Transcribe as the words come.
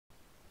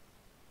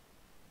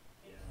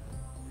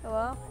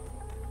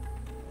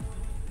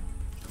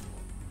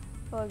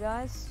Hello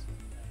guys.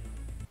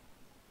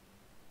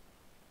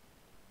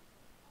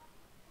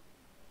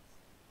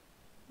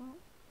 Oh,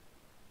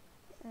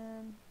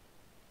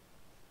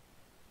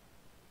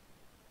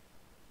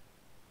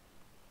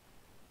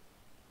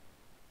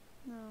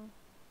 no.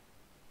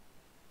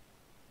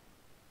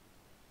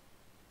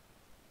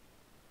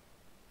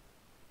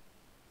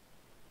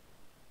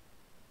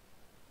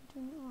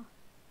 Doing it wrong.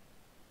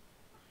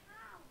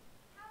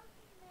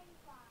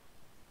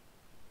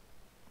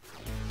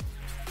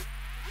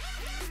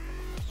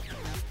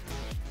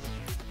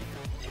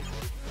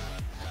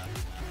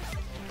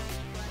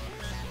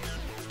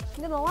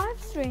 I'm gonna live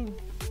stream.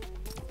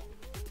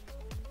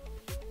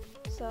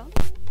 So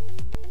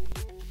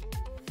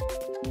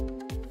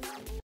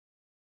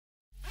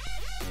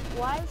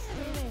live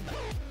streaming.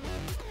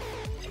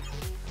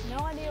 No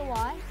idea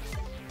why.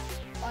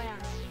 Oh yeah.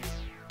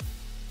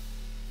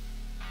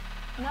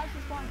 And that's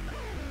just why.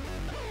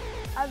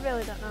 I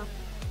really don't know.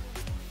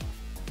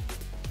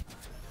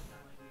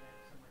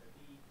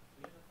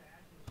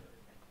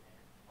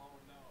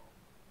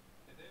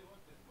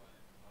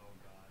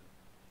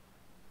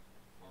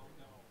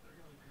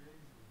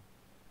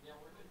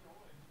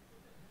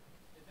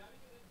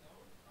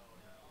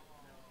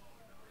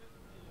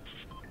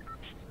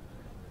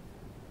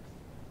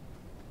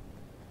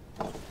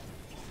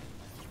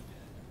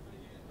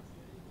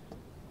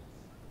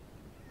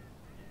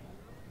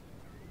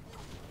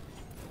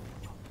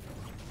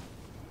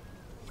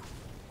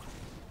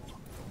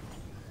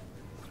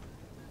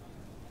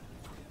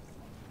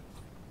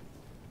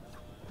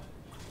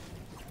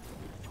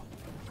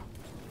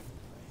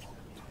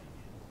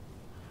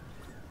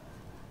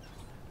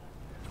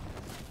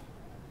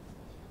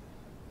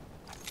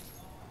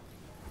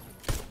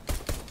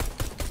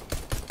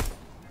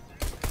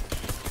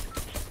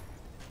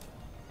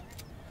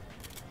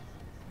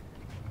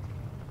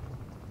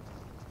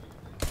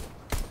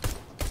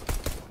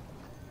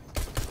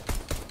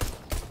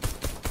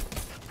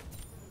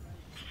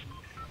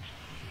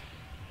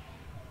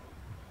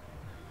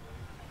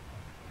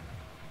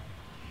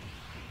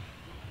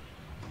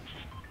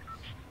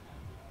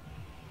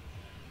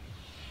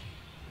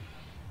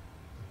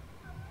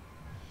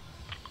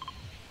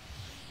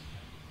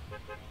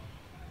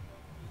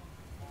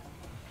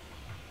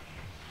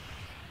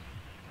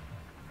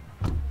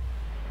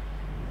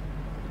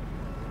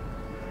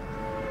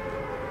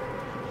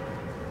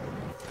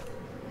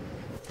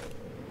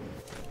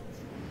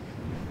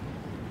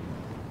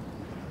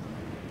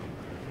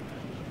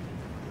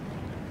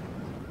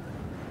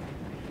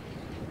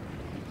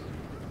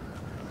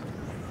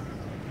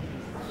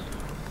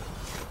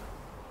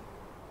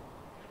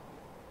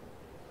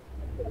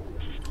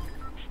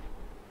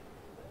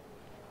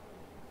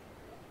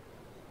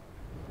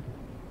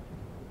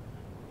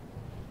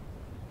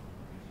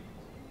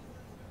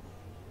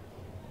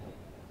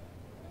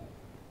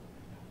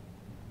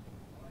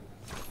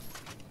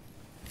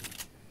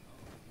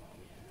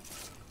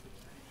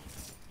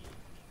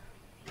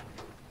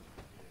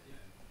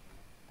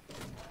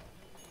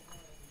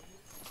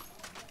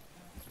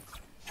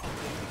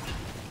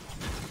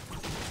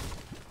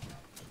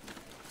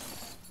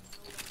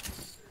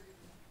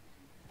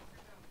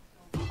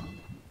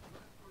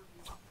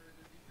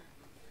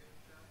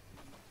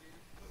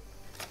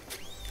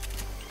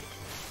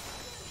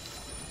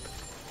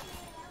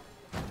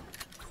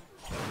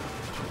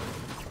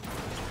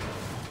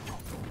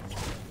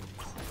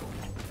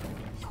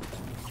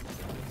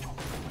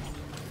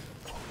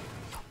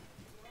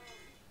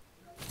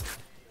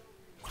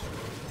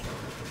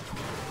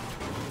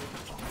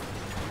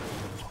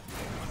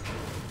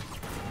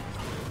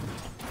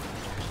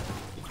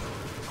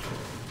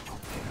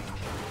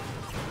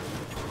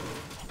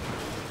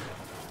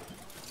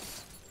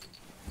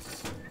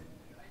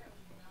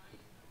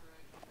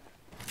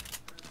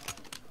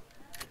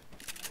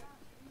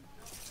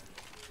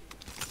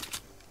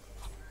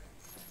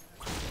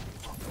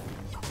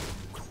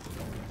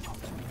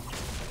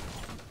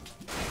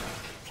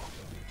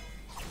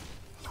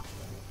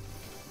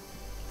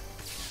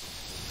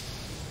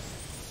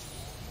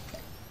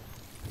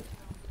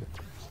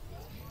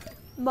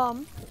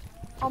 Mum,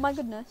 oh my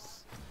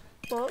goodness,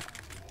 look.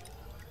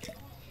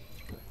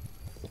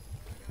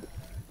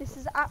 This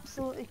is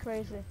absolutely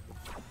crazy.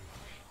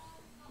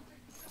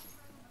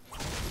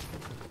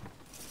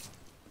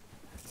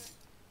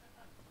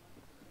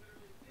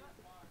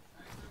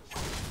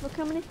 Look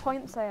how many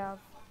points I have.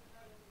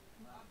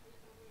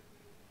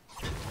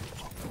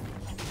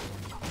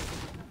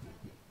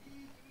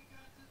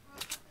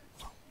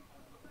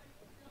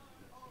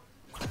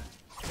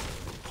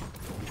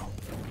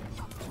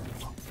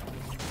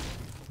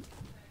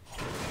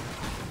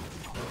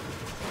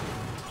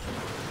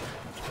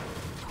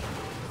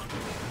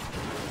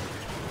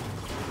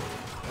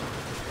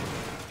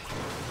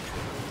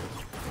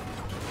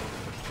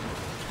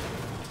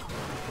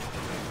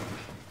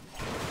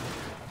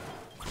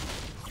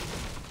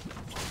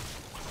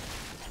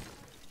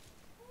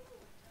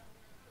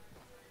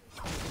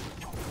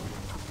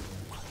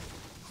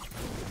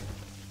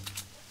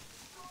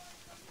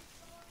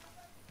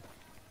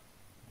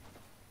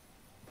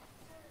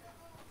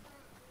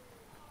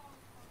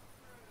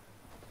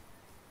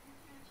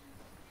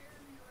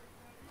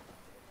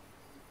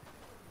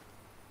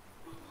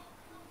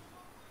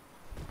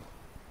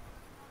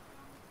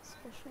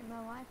 especially in my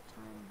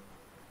lifetime.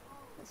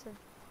 It's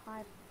a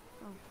high,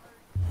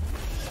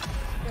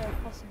 very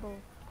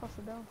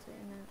possibility,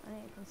 and I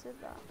need to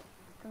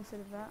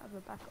consider that as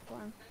a backup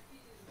plan.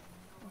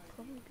 I'll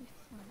probably be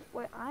fine.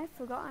 Wait, I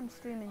forgot I'm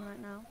streaming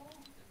right now.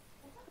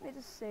 Let me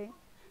just see.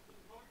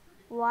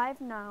 Live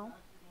now.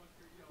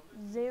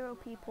 0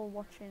 people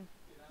watching.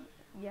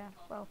 Yeah,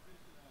 well,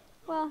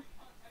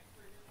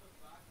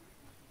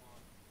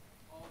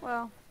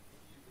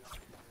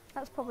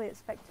 that's probably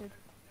expected.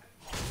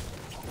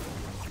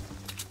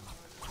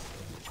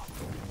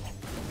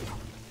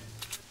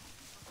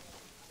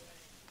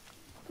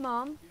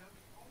 Mom?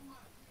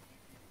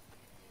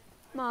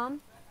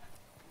 Mom?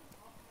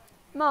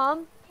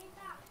 Mom?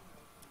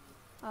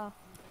 Oh.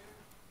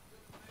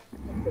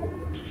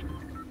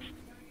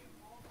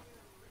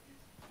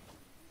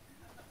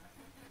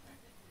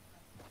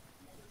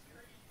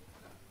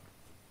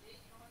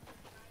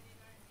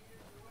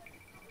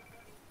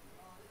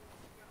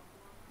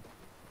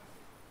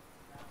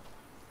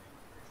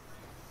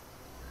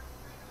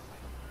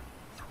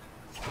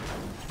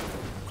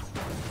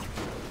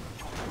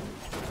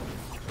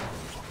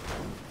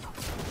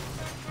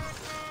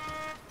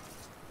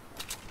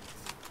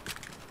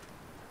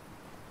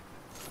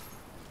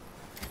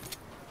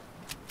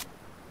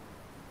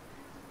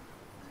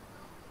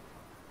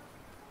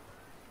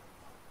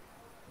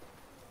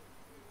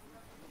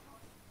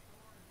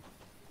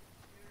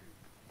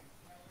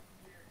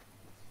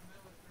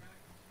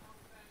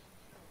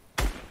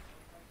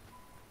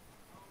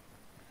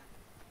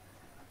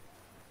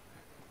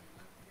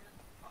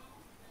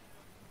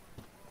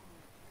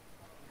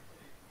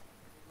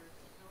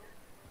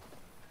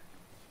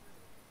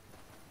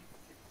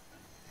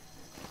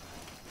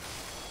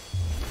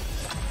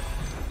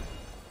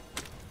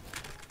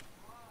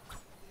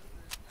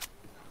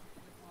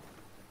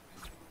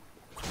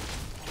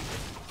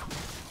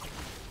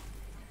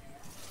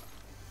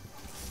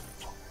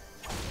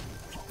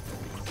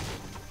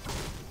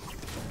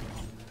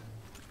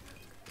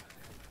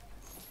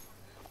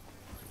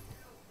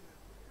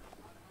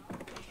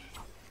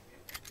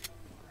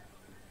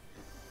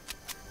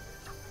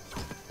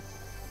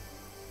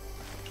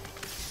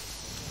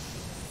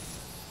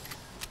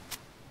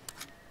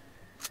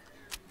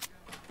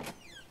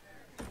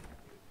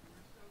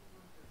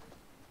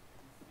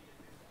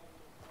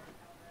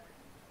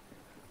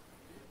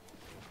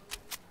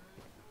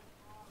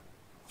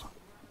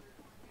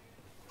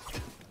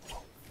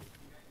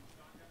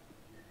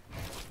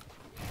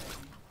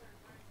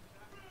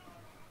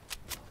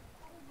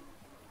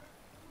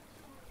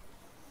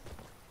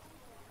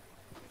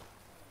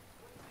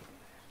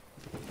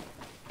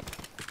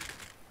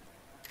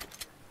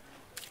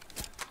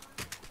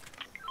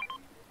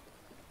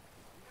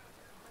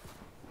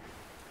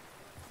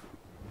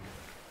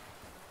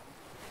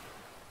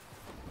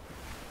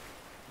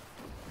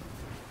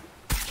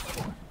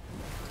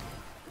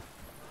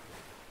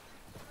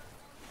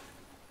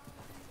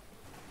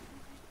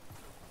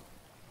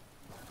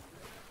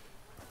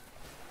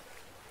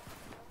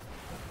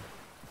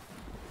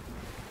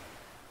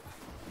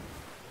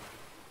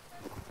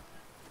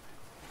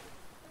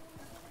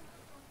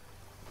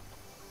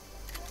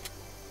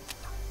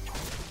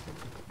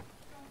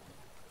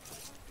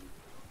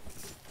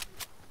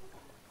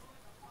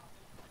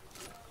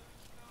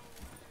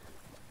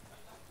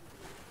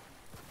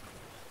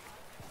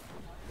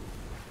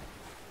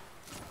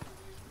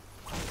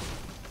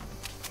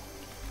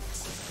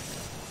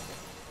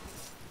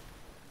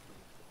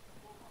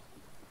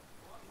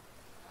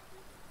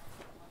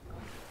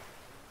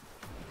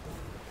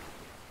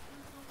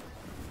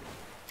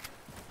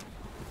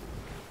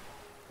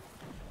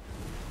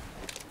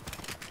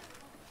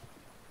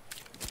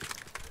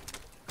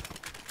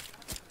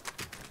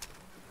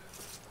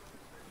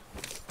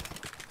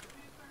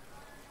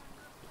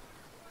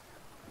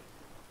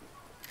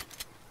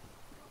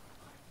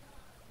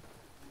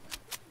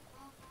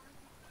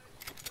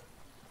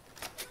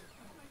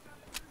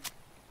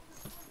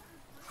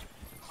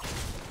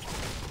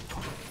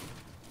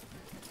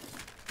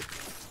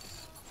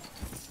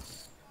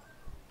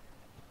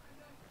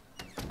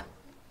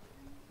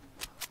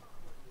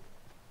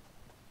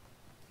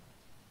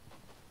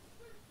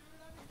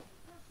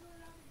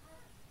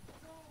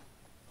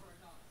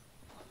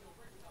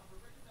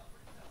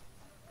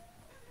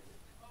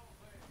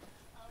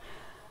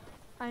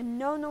 I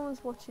know no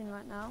one's watching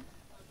right now.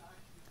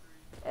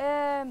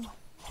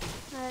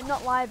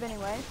 Not live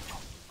anyway.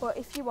 But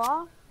if you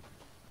are,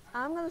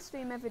 I'm gonna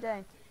stream every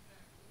day.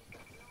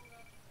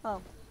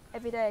 Well,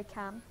 every day I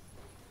can.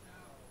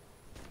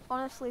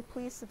 Honestly,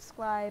 please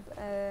subscribe.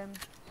 And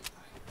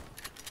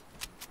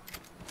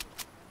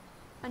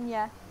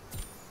yeah.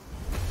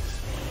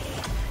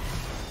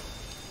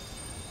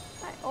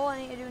 Right, all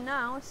I need to do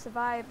now is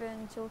survive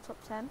until top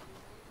 10.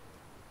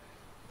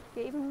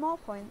 Get even more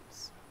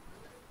points.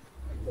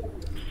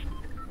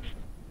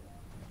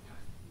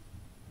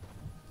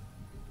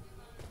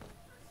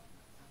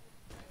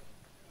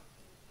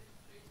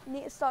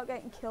 Need to start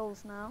getting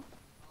kills now.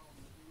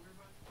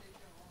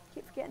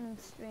 Keep forgetting I'm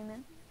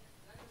streaming.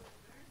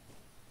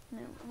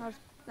 No, I was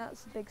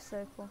That's a big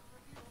circle.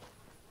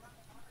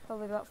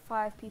 Probably about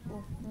 5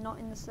 people not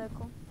in the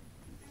circle.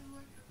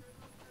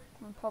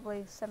 And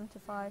probably 7 to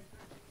 5.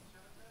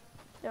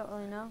 Don't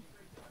really know.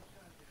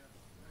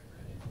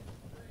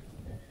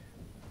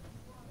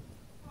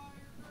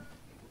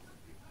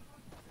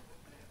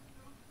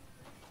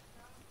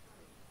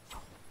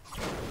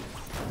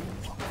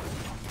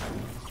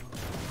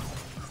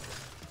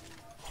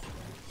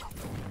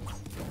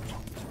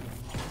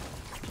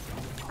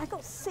 I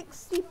got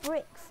 60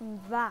 brick from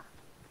that.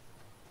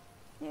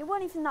 It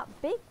wasn't even that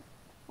big.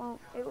 Well,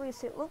 at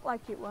least it looked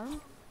like it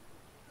wasn't.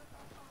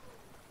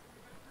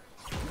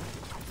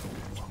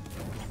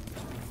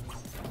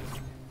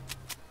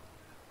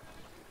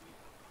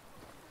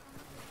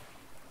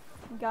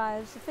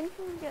 Guys, I think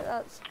we can get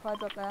that supply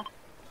drop there.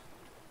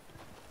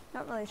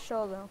 Not really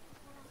sure though.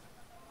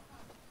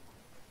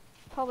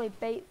 Probably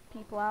bait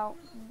people out.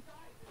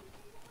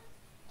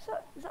 So,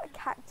 is that a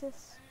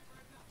cactus?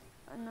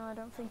 No, I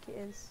don't think it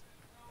is.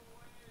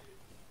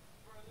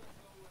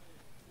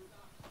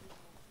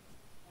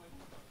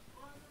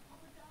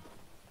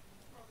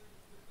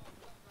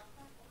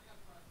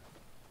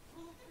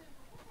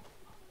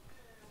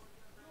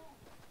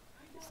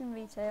 It's in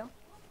retail.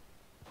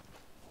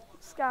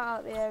 Scout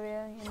out the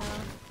area, you know.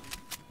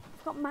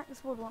 I've got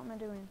max wood, what am I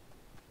doing?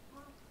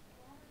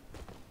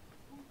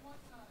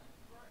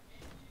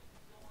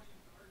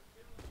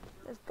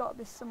 There's got to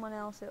be someone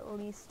else at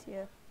least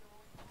here.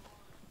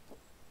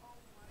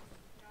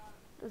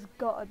 There's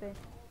got to be.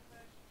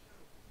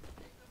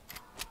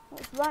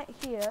 What's right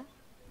here?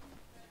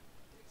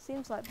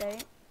 Seems like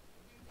bait.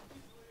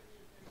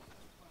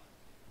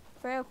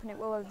 If I open it,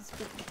 will I just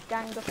be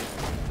ganged up?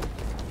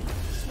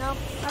 No,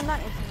 I'm not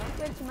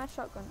upgrading my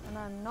shotgun, and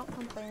I'm not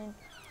complaining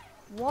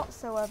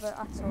whatsoever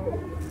at all.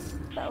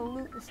 Better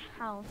loot this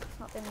house. It's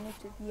not been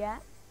looted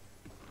yet.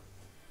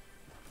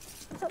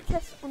 Is that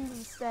chest under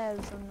the stairs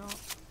or not?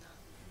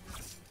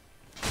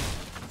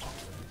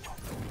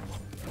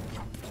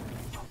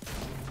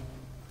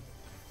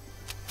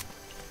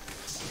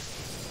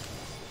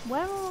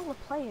 Where are all the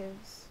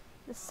players?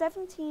 There's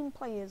 17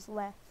 players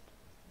left.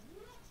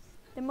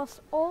 They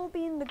must all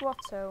be in the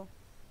grotto,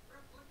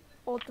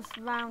 or just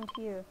round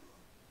here,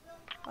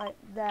 like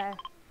there,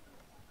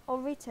 or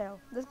retail.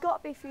 There's got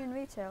to be a few in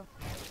retail.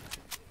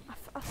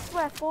 I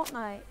swear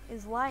Fortnite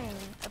is lying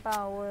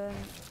about,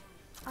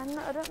 I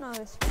don't know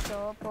this for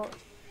sure, but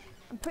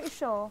I'm pretty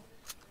sure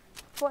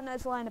Fortnite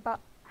is lying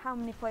about how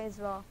many players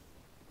there are.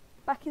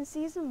 Back in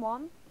season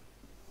 1,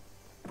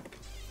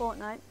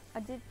 Fortnite, I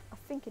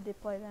think I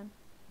did play then.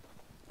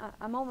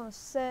 I'm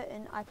almost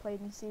certain I played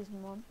in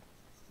season 1.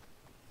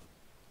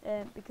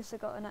 Because I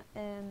got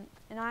an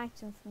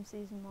item from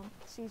season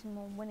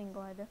 1 winning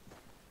glider,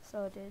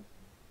 so I did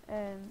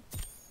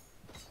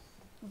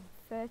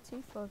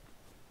 30 for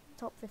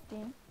top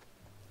 15,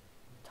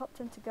 top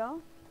 10 to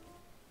go.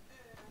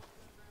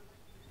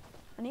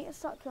 I need to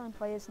start killing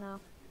players now.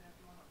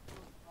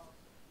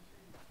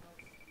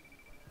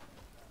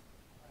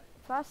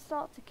 If I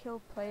start to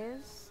kill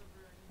players,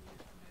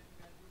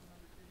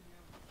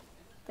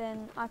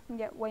 then I can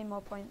get way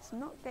more points. I'm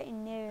not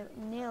getting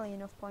nearly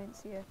enough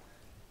points here.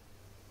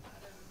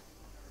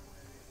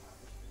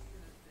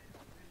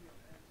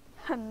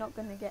 I'm not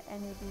going to get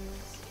any of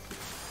these.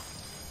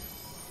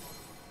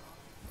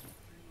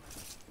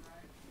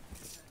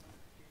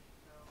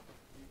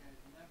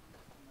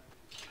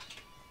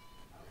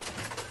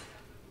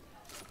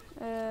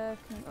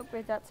 Can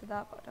upgrade that to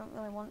that, but I don't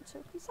really want to.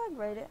 Can side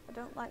grade it? I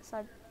don't like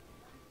side.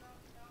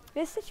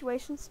 This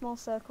situation, small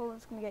circle,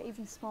 it's going to get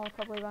even smaller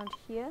probably around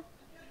here.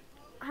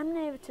 I'm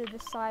near to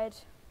this side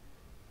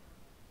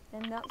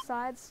and that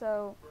side,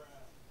 so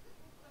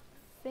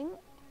I think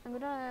I'm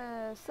going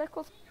to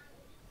circle.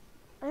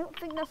 I don't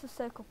think that's a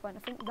circle point. I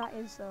think that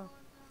is though.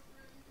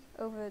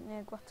 Over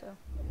near grotto.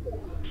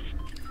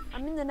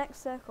 I'm in the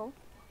next circle.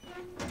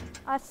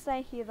 I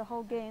stay here the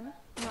whole game.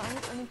 No, I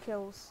need any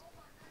kills.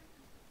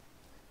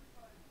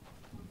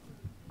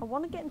 I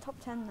want to get in top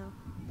 10 though.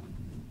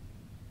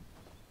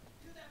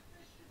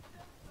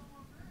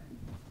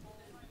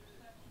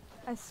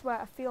 I swear,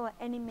 I feel like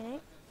any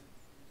minute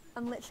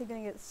I'm literally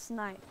gonna get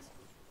sniped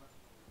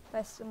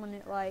by someone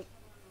at like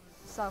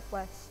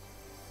southwest.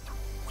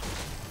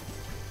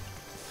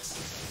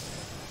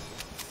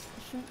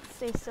 I shouldn't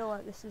stay still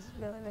like this, is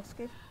really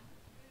risky.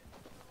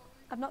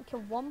 I've not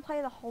killed one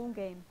player the whole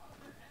game.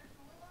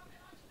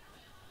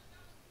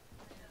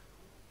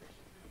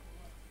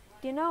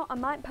 Do you know, I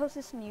might post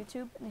this on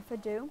YouTube, and if I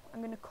do, I'm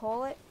going to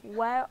call it,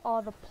 Where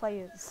Are the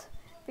Players?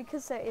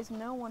 Because there is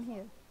no one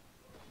here.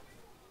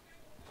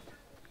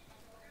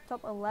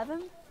 Top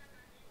 11?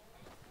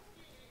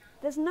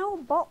 There's no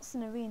bots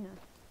in Arena.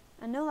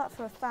 I know that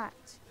for a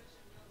fact.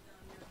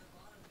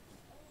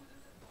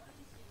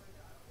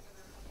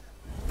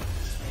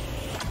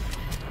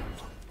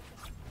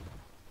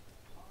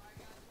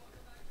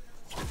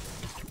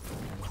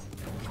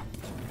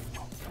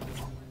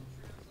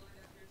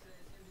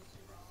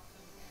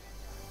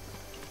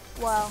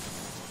 Wow.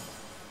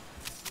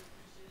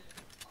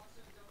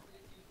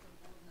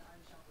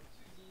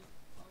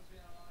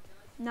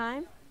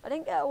 9. I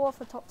didn't get award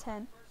for top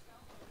 10.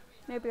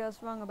 Maybe I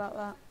was wrong about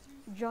that.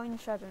 Join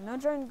Shadow. No,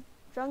 join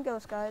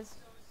Ghost, guys.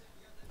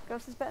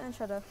 Ghost is better than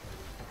Shadow.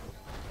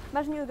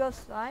 Imagine you're a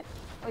Ghost, right?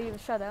 Or you're a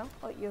Shadow.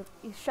 Or you're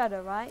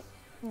Shadow, right?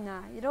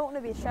 Nah, you don't want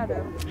to be a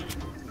Shadow.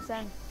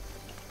 Then,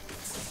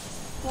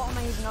 what am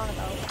I even on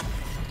about?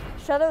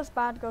 Shadow's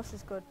bad, Ghost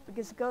is good.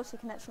 Because Ghost, you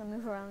can actually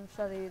move around.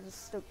 Shadow, you're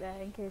just stuck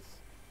there in case.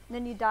 And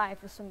then you die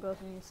if some goes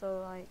on you,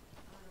 so like.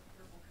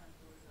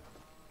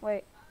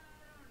 Wait.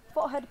 I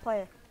thought I had a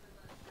player.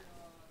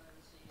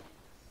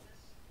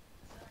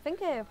 I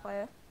think I had a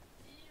player.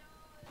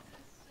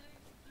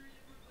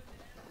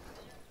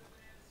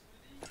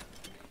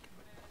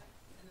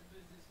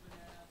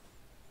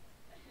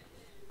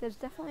 There's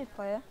definitely a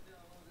player.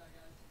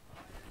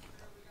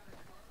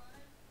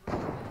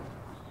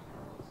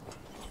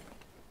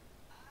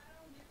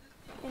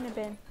 In a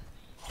bin.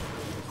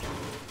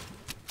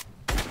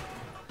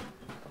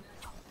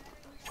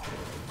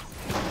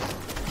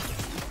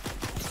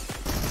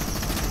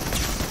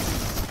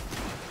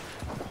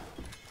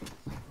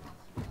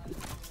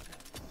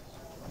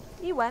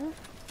 He went.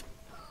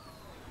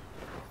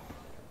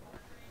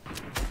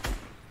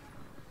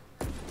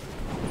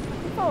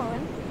 You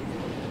following?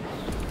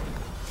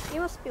 You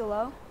must be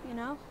low, you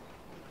know?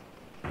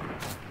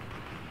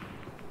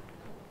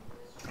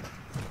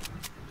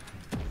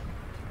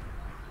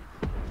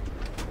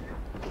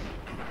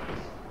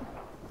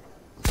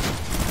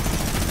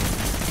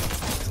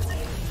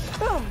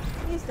 Boom!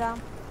 He's down.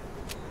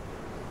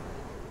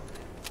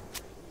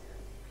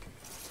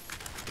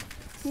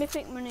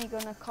 Mythic money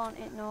gun, I can't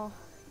ignore,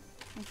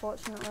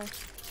 unfortunately.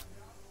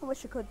 I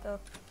wish I could though.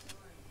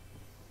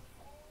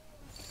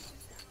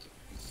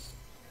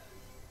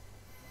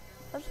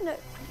 Doesn't it?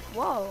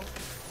 Whoa!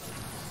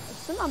 I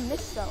somehow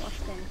missed that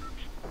last game.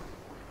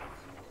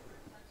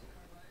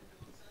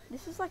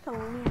 This is like a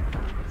loot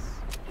box.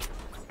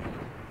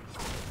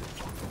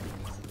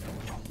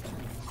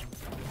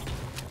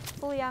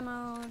 Fully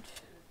ammoed.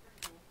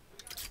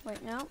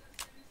 Wait, no.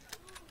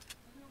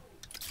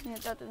 Yeah,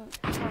 that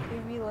can't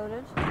be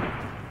reloaded.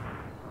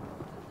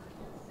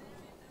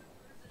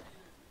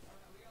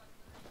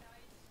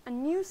 I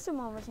knew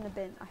someone was in a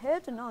bin. I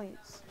heard a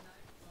noise.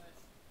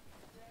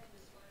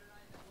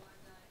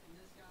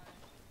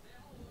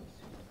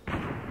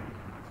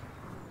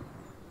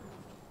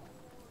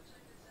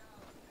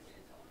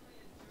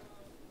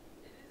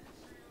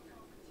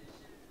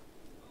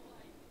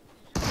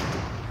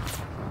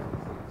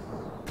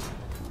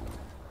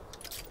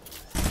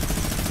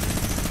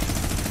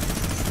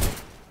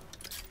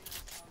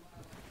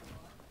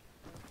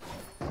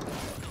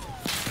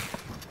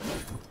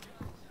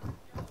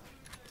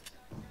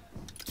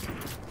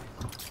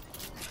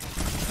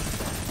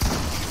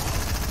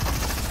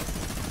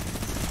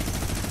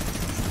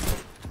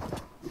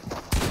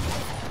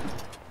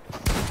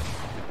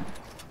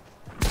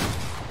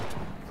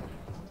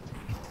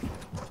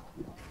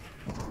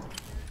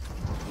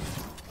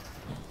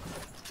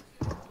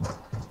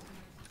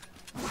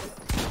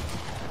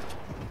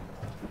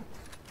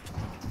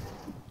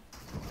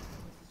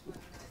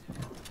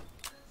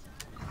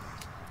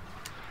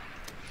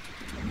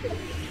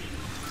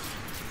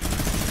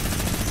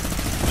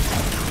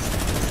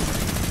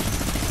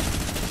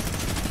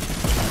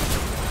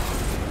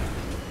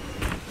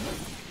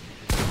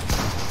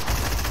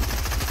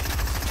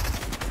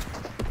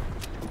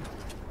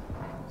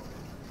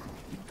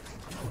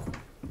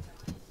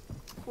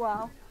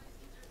 Wow,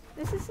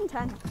 this is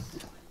intense.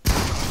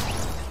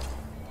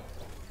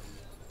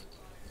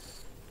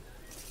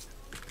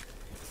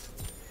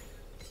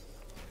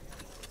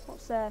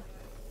 What's there?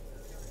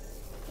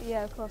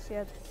 Yeah, of course he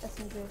had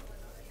SMG.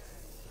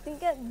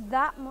 Didn't get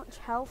that much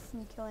health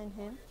from killing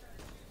him.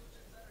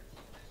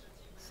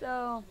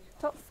 So,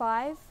 top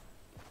 5.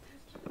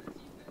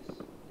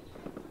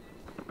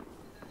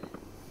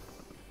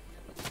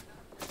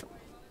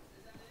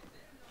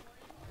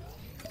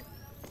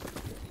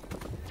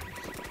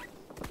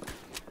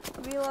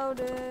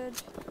 Reloaded.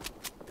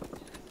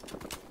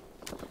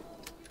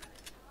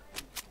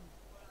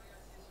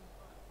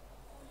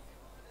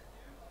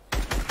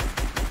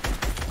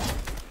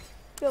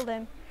 Killed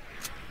him.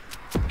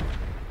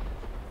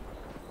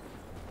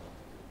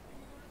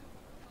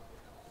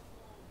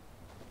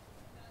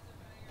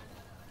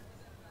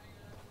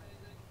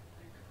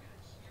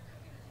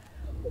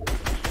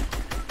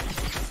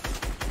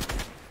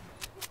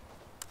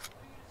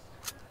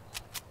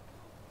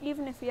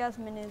 Even if he has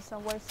minis,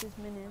 I'll waste his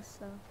minis,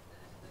 so.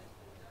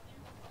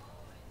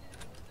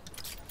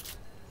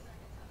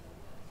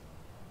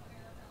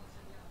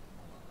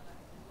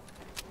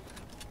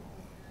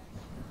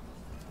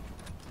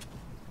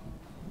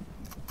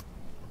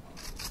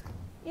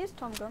 Here's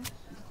Tom Gun.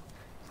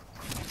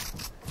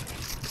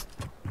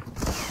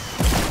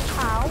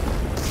 Ow.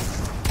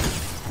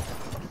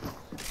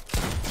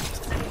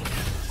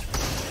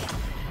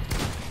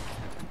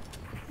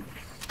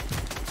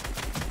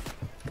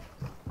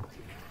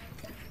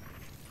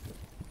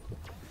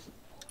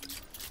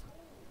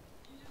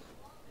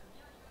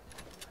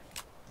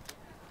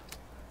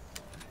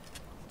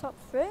 Top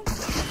 3.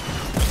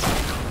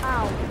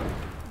 Ow.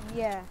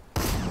 Yeah.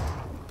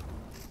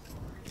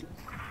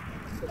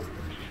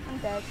 I'm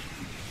dead.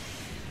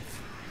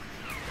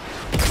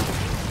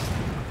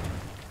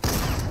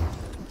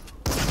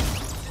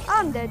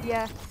 I'm dead,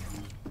 yeah.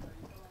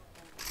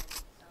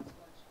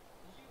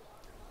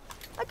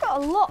 I got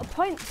a lot of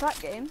points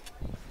that game.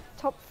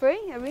 Top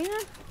 3 arena.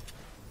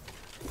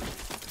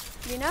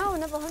 You know,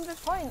 another 100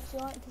 points. You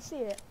like to see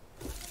it.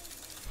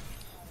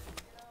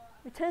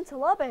 Return to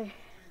lobby.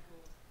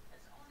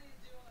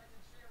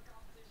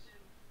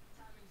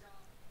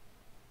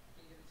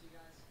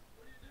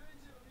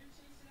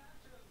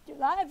 Do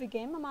that every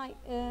game. I might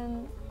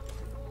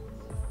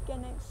get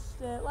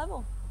next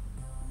level.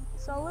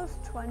 So I lose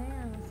 20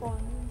 and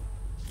 400.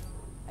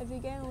 Every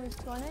game I lose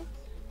 20.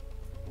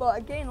 But I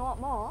gain a lot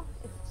more,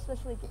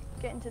 especially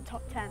getting to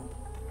top 10.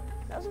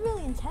 That was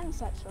really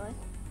intense actually.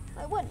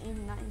 It wasn't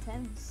even that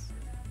intense.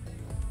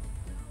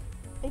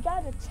 The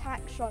guy had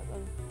attack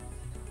shotgun.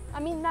 I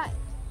mean that,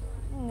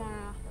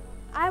 nah.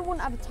 I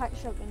wouldn't have attack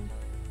shotgun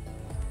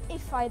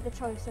if I had the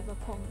choice of a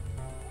pump.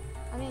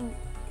 I mean,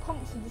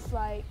 pumps are just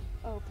like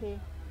OP.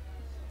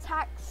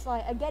 Attacks,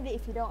 like, I get it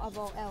if you don't have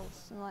all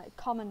else, and like a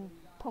common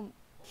pump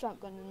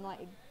shotgun and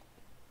like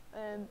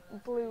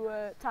blue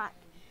attack.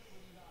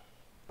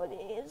 But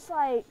it's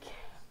like,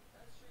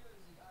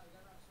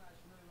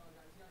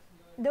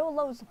 there were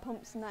loads of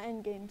pumps in that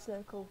end game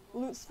circle.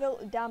 Loot's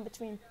filtered down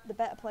between the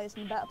better players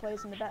and the better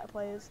players and the better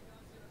players.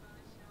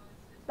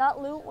 That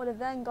loot would have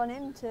then gone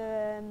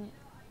into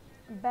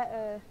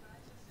better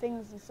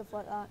things and stuff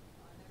like that.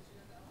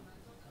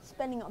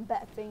 Spending it on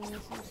better things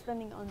and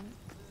spending it on,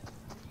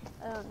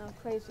 I don't know,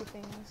 crazy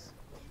things.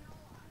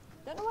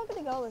 Don't know where I'm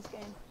going to go this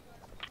game.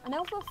 I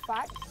know for a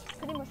fact,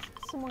 pretty much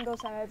someone goes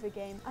there every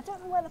game. I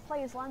don't know where the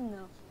players land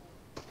though.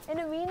 In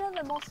arena,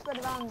 they're more spread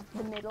around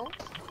the middle.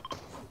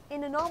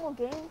 In a normal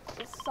game,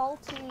 it's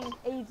salty,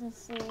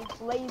 agency,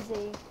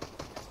 lazy,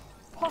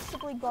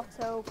 possibly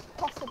grotto,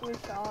 possibly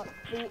shark.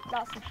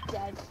 That's just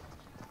dead.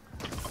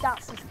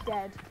 That's just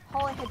dead.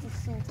 Holyheads is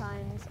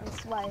sometimes, and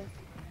slave.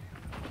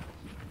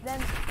 Then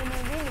in an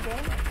arena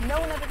game, no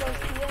one ever goes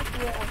here,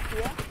 here, or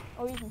here,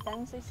 or even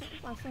fancy.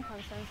 Well,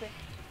 sometimes fancy.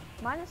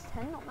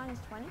 -10, not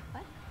 -20.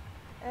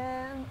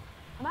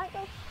 Might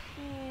go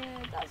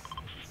here. That's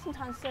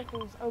sometimes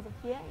circles over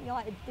here. You're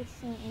like a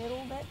distant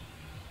middle bit.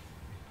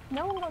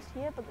 No one goes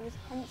here, but there's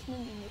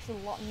henchmen and there's a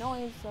lot of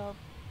noise, so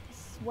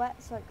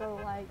sweats that go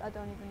like, I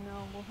don't even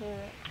know, we'll hear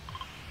it.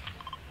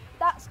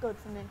 That's good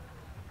for me.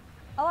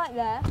 I like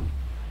there.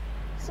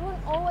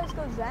 Someone always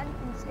goes then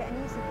and just get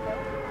an easy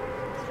kill.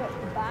 Straight to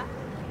the back.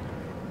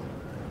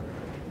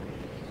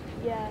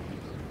 Yeah.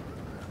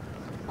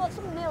 Well,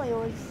 someone nearly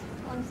always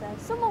there.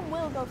 Someone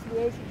will go for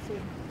the agency.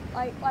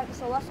 Like we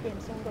saw last game,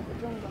 someone got the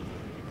jungle.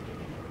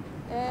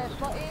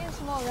 But it is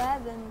more rare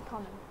than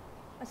common.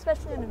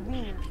 Especially in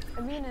arena.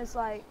 Arena's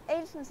like,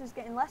 agency is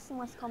getting less and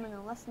less common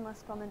and less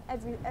common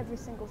every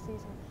single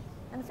season.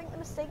 And I think the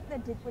mistake they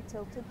did with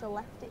Tilted, they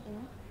left it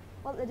in.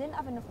 Well, they didn't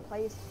have enough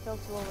players to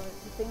filter all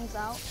the things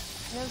out.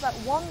 And there was like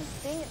one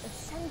thing at the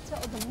centre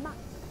of the map.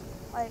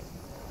 Like,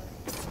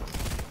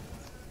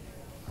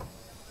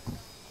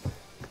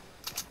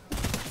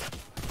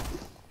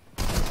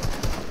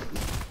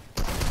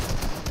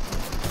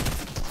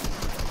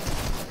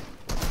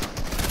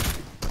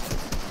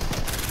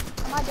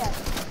 am I dead?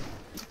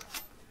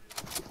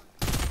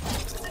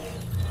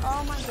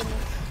 Oh my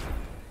goodness.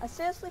 I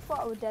seriously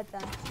thought I was dead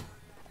then.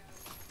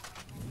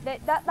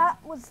 That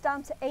was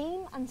down to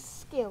aim and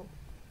skill.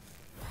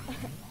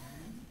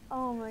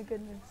 Oh my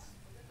goodness.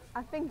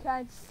 I think I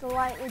had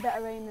slightly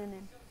better aim than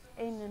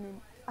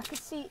him. I could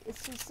see a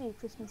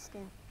Christmas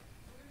skin.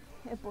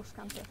 A bush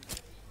camper.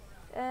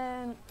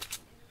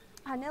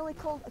 I nearly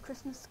called a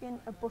Christmas skin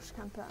a bush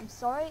camper. I'm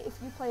sorry if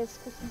you play as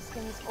Christmas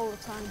skins all the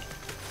time.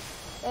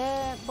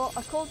 But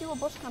I called you a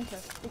bush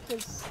camper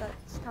because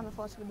that's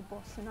camouflage with a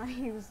bus, and I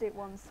used it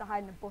once to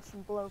hide in a bus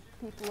and blow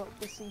people up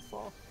with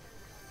C4.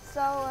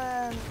 So,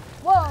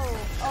 whoa!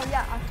 Oh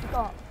yeah, I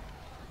forgot.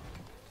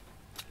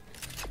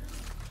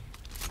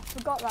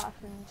 Forgot that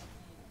happened.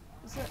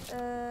 Is it,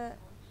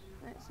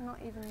 it's not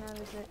even there,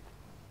 is it?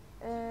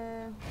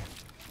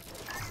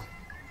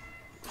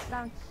 It's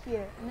down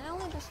here, and it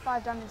only does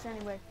 5 damage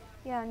anyway.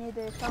 Yeah, I need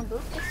a crown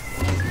book.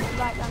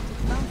 Right down to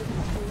crown book.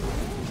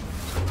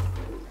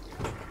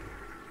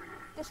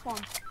 This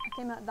one. I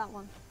came out of that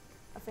one,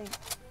 I think.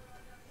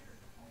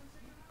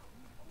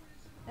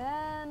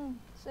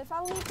 So if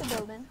I leave the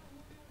building,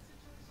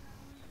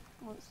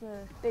 well, it's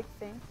a big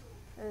thing,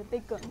 a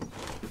big gun.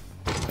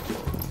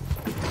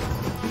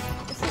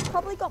 This has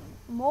probably got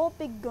more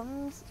big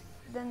guns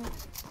than.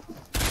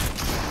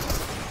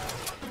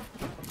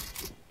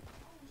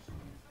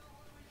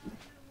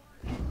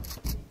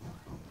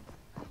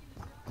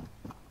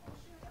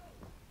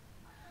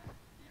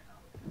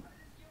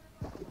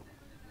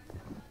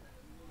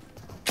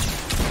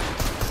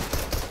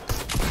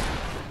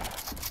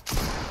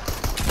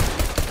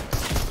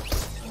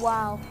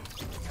 Wow.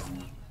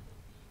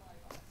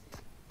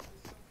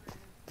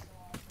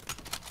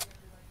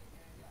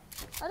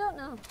 I don't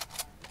know.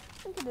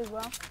 I think I did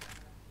well.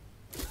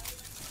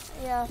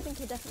 Yeah, I think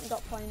he definitely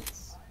got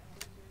points.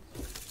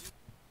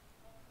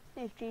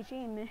 He's GG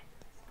me.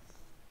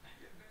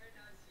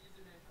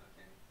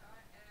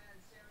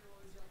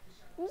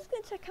 I'm just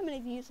going to check how many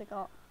views I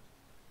got.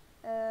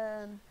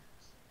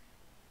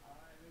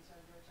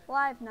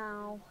 Live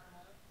now.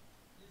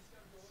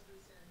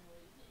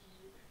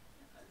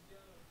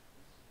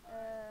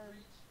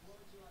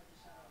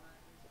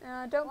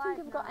 I don't think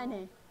I've got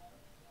any.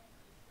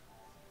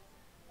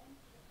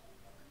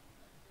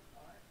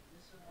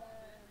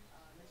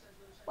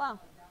 Wow.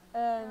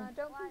 I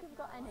don't think I've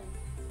got any.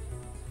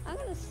 I'm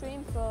going to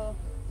stream for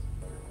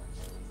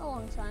a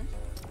long time.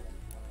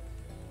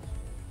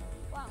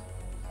 Wow.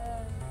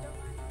 I'm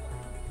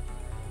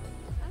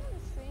going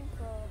to stream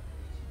for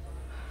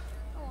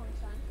a long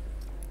time.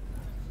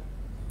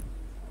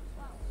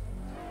 Wow.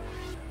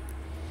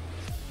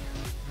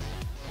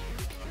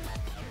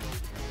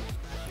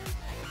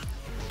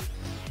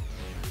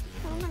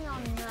 How am I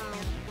on now?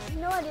 I have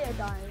no idea,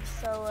 guys.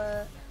 So,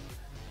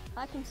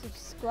 like and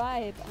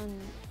subscribe,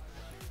 and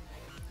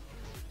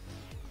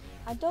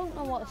I don't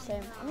know what to say.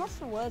 I'm lost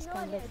for words,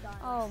 kind of.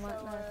 Oh my,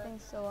 no,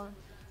 things so on.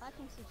 Like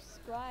and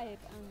subscribe,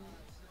 and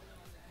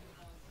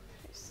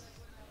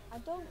I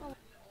don't know.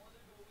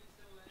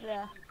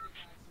 Yeah.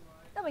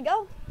 There we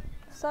go.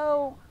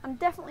 So I'm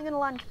definitely gonna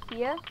land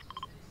here.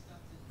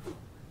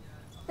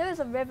 There is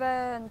a river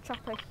and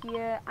chopper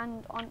here,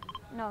 and on.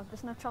 No,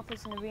 there's no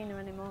choppers in arena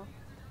anymore.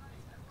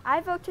 I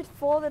voted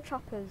for the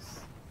choppers.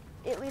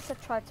 At least I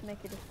tried to make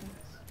a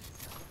difference.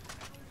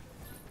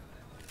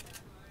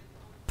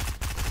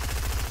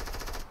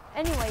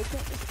 Anyway,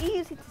 it's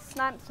easy to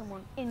snipe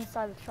someone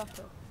inside the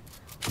chopper.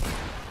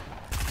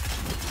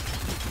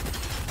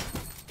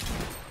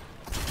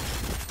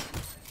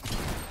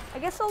 I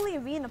guess all the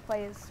arena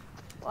players,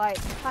 like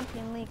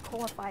Champion League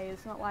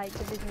qualifiers, not like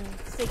Division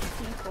 6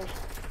 people,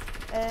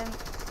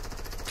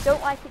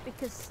 don't like it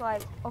because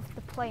like of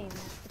the planes.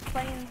 The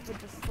planes were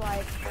just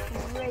like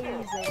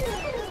crazy.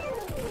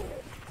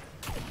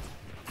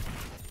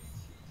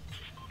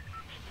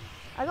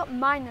 I got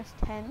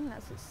 -10,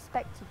 that's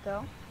expected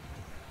though.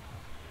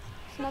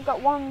 So I've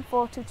got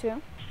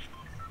 1-4-2-2.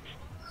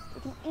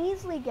 We can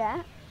easily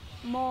get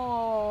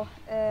more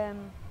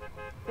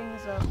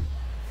things though.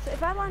 So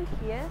if I land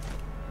here,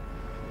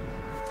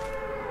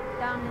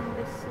 down in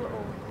this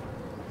little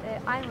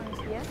island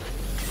here,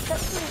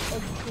 that's a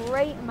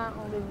great amount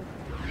of loot.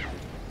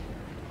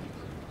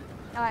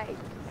 Like,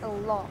 a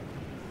lot.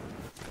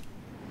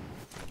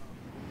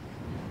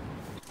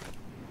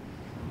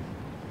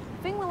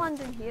 The thing with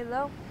landing here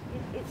though,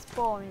 it's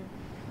boring.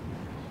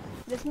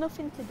 There's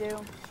nothing to do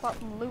apart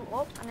from loot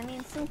up, and I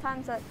mean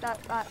sometimes that's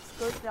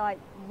good. They're like,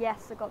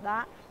 yes, I got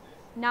that.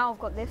 Now I've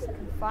got this, I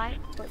can fight.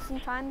 But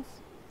sometimes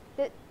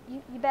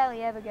you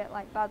barely ever get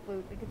like bad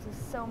loot because there's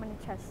so many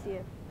chests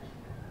here.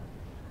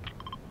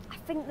 I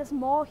think there's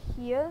more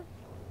here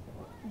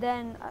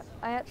than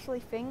I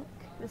actually think.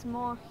 There's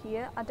more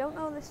here. I don't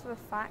know this for a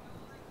fact.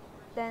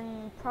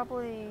 Then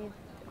probably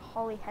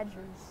Holly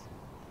Hedges.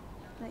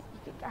 Like,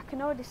 I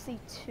can already see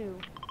 2.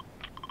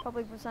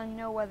 Probably because I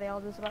know where they are.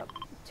 There's about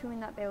 2 in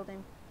that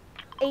building.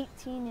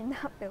 18 in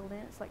that building.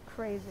 It's like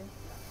crazy.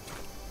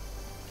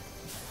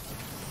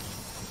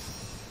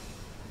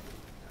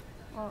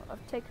 Well,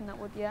 I've taken that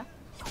wood, yeah.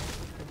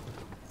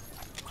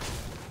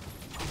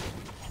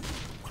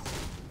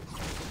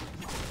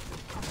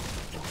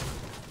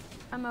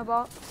 Ammo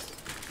box.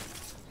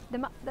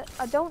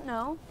 I don't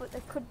know, but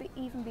there could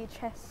even be a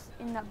chest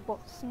in that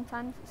box.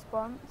 Sometimes it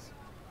spawns.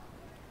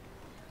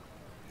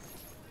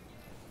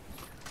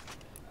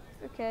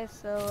 Okay,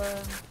 so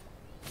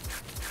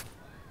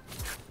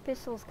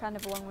pistol's kind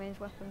of a long-range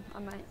weapon. I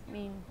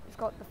mean, it's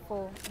got the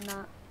 4, and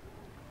that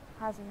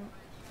hasn't.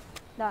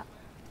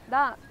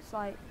 That's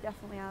like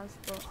definitely has,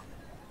 but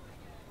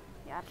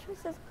it actually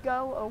says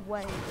go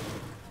away.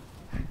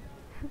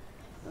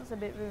 That's a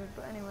bit rude,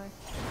 but anyway.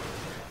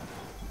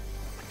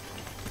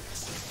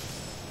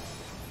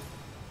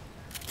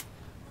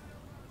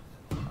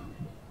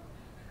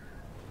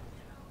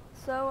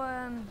 So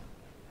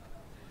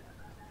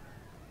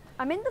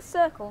I'm in the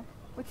circle,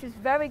 which is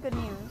very good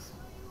news.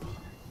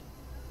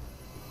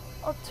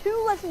 Oh,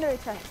 2 legendary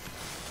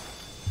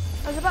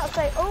chests. I was about to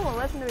say, oh, a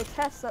legendary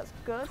chest, that's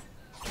good.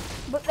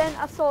 But then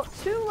I saw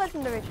 2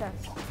 legendary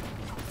chests.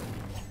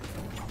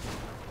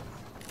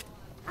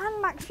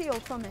 And max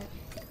shield from it.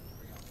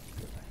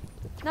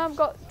 Now I've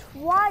got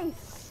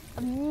twice.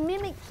 I've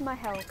mimicked my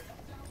health.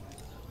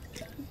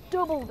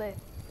 Doubled it.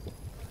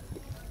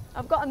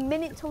 I've got a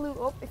minute to loot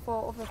up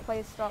before other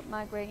players start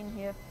migrating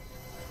here.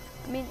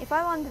 I mean, if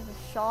I landed the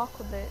shark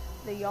or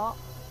the yacht,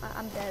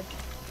 I'm dead.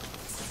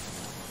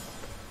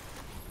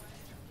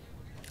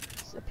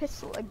 It's a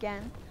pistol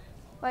again.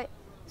 Right,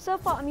 so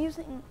far I'm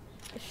using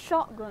a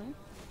shotgun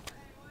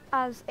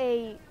as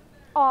a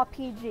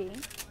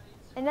RPG,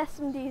 an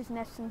SMG is an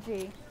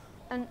SMG,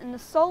 and an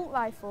assault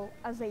rifle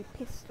as a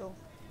pistol.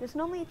 There's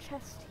normally a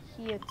chest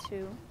here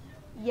too.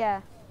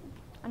 Yeah,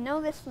 I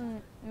know this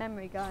from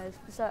memory, guys,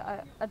 because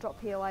I drop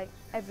here like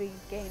every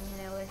game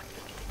nearly.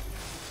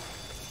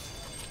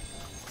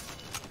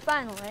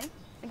 Finally,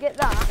 I get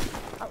that.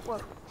 Whoa.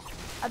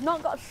 I've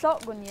not got a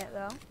shotgun yet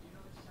though,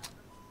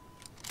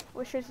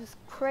 which is just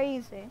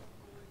crazy.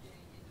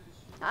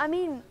 I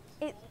mean,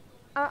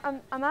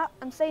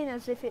 I'm saying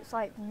as if it's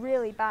like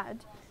really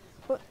bad,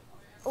 but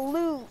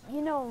loot,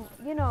 you know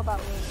about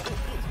loot.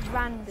 It's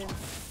random.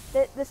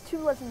 There's 2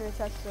 legendary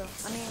chests though.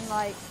 I mean,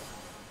 like,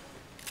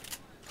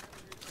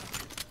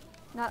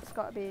 that's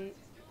got to be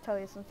tell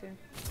you something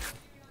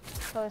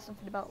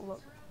about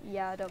luck.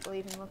 Yeah, I don't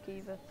believe in luck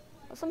either,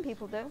 but some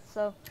people do.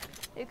 So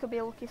it could be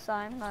a lucky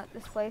sign that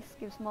this place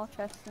gives more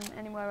chests than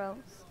anywhere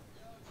else.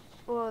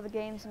 Or the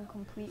game's in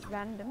complete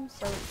random,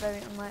 so it's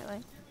very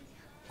unlikely.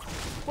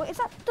 What is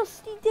that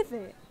Dusty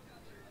Divot?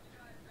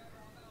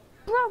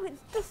 Bro,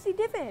 it's Dusty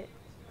Divot!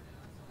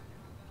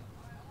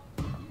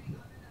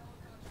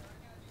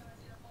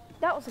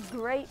 That was a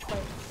great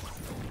place.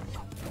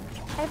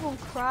 Everyone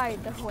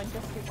cried though when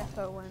Dusty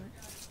Depot went.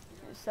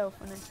 It was so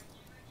funny.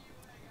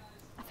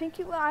 I think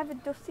it was either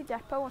Dusty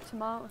Depot or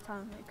Tomato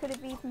Town. It could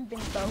have even been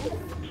both.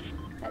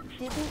 That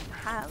didn't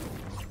have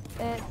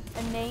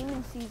a name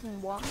in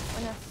season 1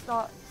 when I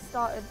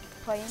started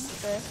playing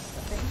first,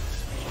 I think.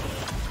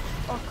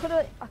 Or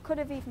I could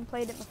have even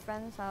played at my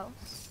friend's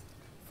house,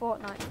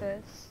 Fortnite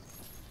first.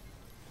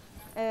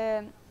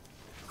 And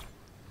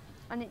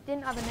it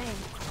didn't have a name.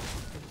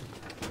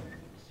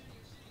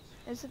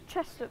 There's a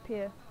chest up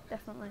here,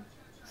 definitely.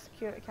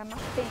 Security camera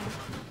thing.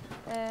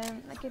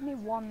 That gave me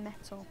 1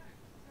 metal.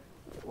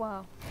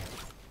 Wow.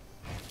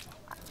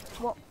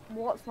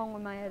 What's wrong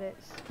with my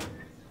edits?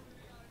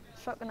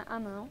 Shotgun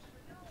ammo.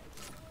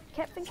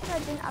 Kept thinking I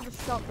didn't have a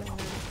shotgun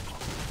then.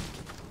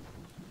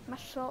 My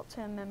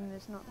short-term memory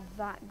is not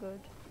that good.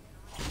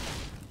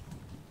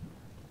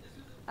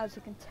 As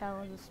you can tell,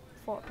 I just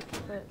thought I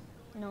could put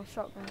no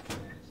shotgun.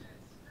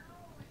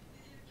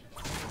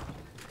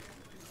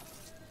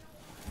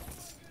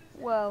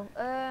 Well,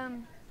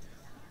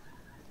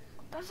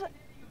 that's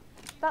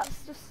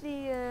just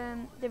the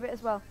divot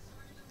as well.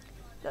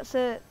 That's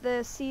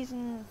the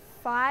season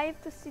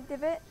 5 Dusty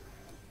Divot.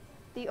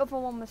 The other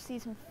one was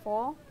season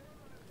 4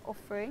 or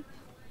 3,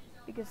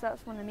 because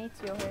that's when the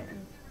meteor hit.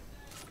 And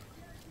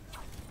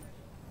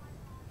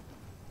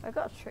I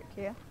got a trick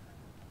here.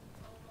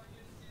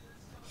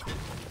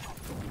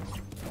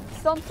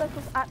 Storm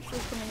Circle's actually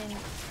coming in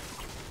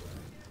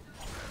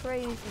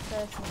crazy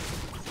person.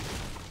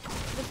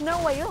 There's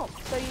no way up,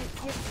 so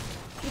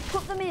you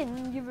put them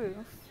in your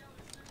roof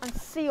and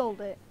sealed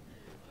it.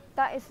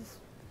 That is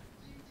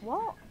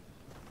what?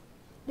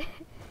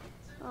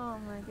 Oh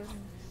my goodness.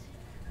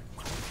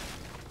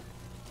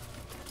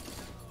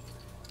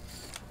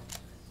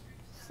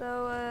 So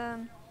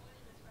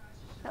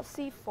that's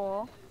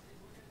C4.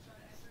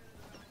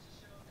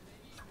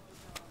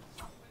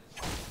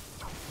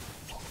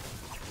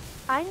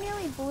 I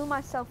nearly blew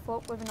myself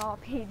up with an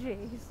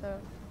RPG, so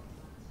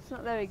it's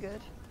not very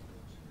good.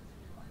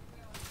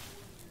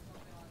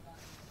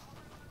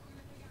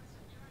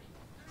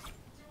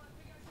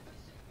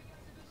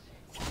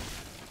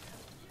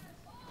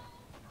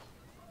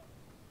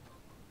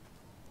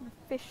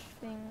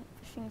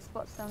 Fishing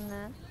spots down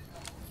there.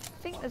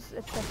 I think there's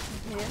a chest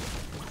in here.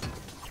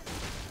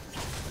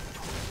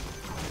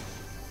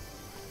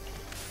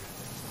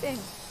 Thing.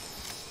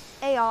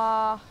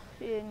 AR.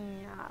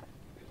 Yeah.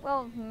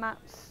 Well,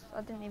 mats.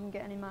 I didn't even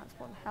get any mats.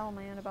 What the hell am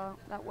I on about?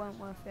 That weren't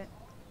worth it.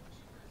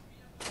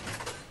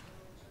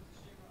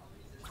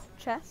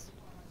 Chest.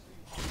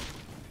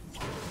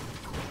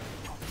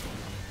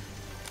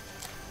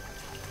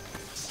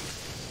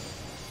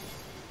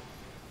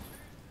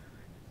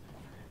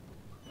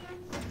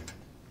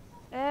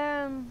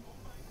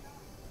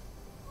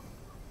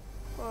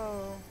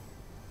 Whoa.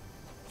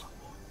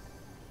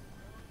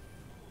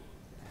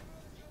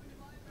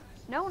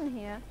 No one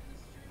here.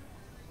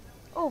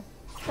 Oh,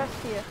 chest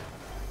here.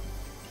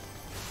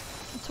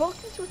 I'm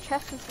talking to a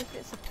chest as if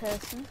it's a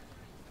person.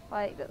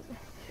 Like, that's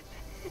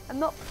I'm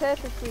not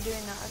purposely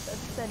doing that. I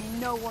just said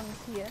no one's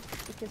here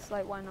because,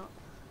 like, why not?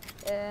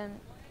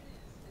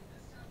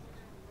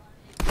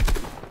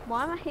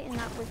 Why am I hitting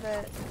that with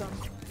a gun?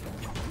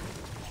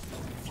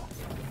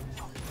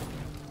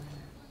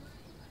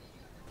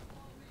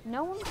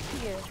 No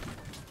one's here.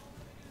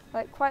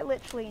 Like, quite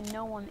literally,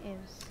 no one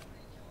is.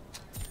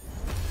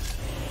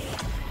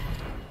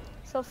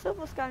 So,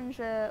 Silver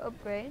Scavenger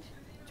upgrade.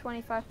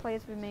 25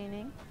 players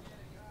remaining.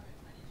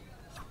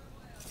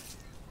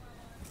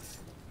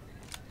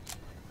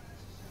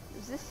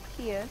 Is this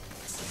here?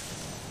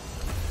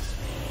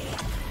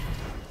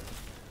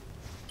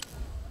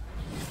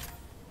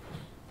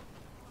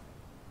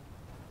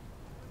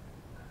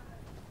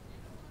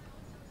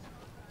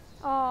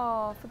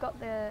 Oh, I forgot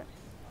the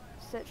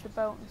search the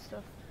boat and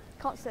stuff.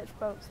 Can't search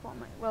boats. What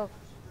am I? Well,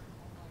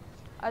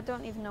 I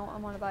don't even know what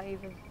I'm on about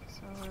either.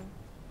 So,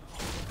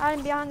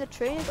 hiding behind the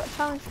tree. I've got a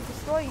challenge to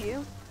destroy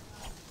you.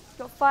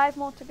 Got 5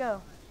 more to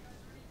go.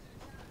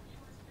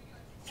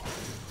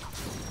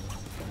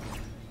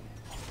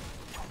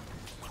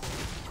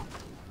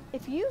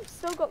 If you've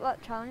still got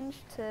that challenge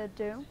to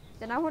do,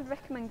 then I would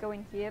recommend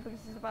going here because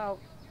there's about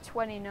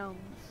 20 gnomes.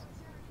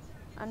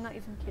 I'm not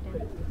even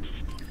kidding.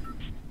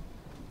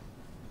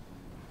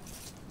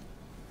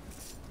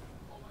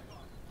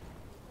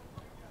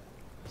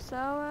 So,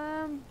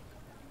 I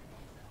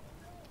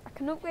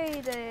can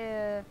upgrade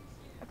I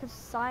can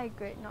side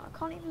grade. No, I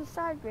can't even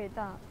side grade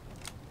that.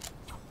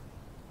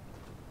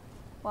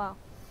 Wow.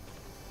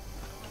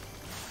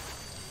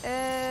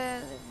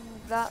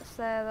 That's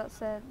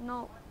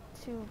not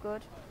too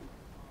good.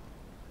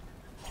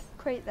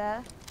 Crate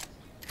there.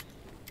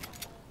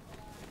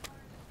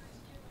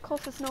 Of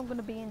course, it's not going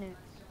to be in it.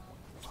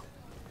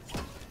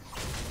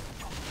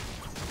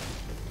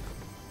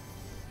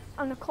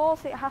 And of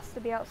course, it has to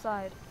be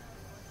outside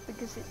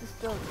because it just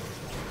does.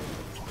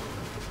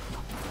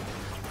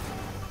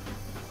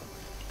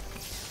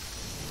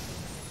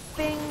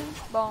 Bing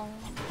bong,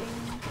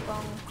 bing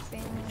bong,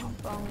 bing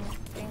bong,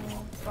 bing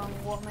bong.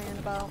 What am I on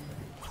about?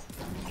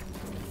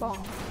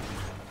 Bong.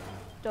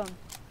 Done.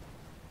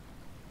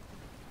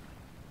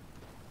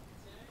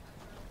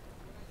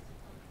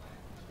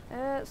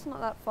 It's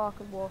not that far, I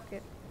could walk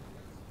it.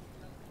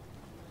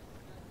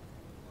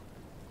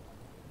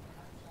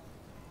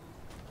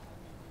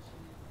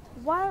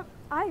 Why?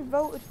 I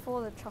voted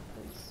for the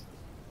choppers.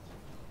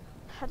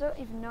 I don't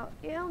even know.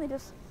 It only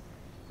does,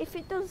 if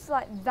it does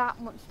like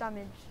that much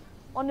damage,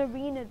 on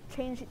arena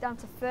change it down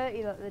to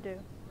 30 that they do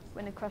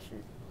when it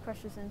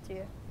crashes into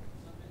you.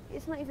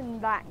 It's not even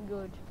that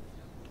good.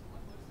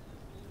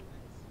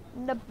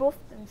 And they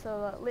buffed them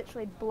so that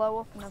literally blow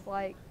up and have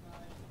like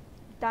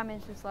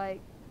damage is like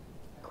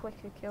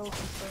quicker kills and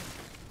stuff.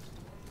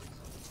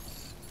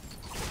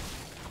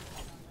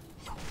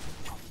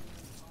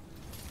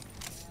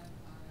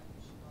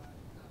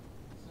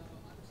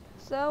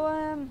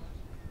 So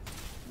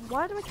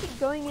why do I keep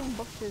going in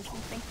bushes and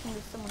thinking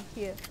there's someone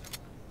here?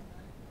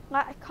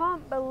 Like, I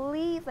can't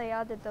believe they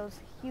added those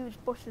huge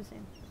bushes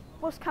in.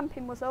 Bush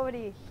camping was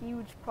already a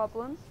huge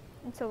problem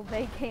until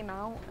they came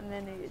out, and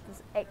then it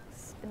just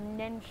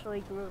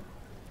exponentially grew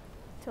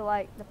to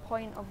like the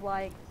point of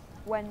like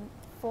when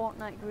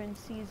Fortnite grew in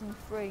season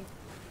 3.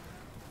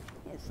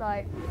 It's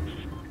like,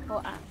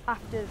 well,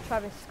 after the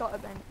Travis Scott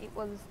event, it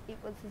was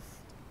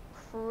just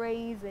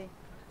crazy.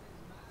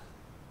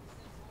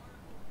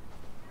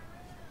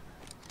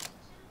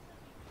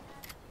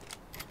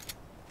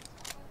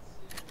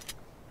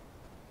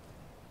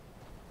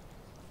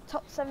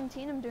 Top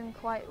 17, I'm doing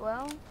quite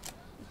well.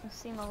 You can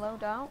see my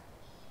loadout.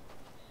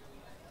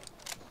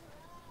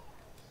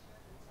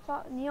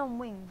 About neon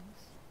wings.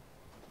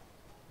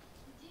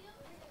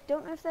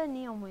 Don't know if they're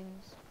neon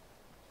wings.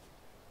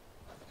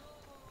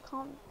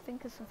 Can't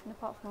think of something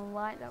apart from a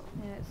light that,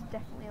 you know, it's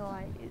definitely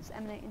light. It's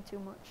emanating too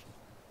much.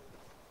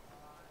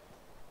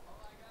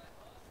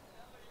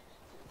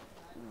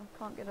 Oh,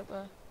 can't get up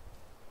there.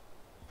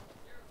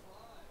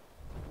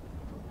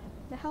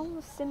 The hell do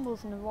the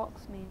symbols and the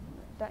rocks mean?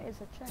 That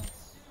is a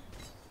chest.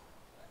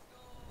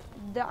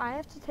 I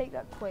have to take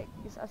that quick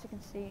because, as you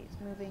can see, it's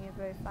moving it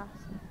very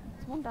fast.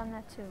 There's one down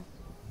there too.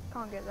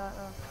 Can't get that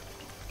though.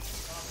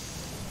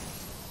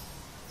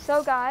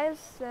 So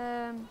guys,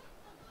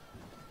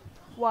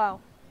 wow.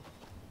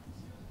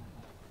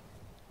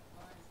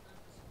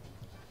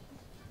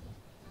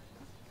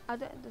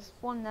 There's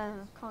one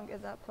there. Can't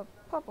get that.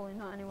 Probably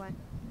not anyway.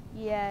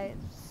 Yeah,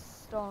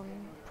 it's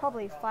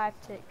probably 5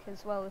 tick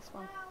as well. This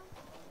one.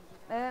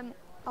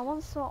 I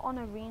once saw on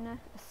arena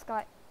a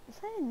sky. Is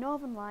there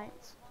Northern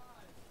Lights?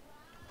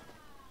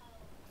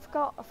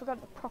 I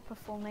forgot the proper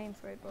full name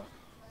for it, but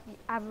the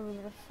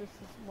Avarice is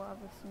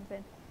whatever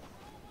something.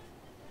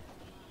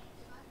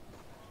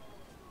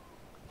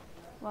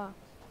 Wow.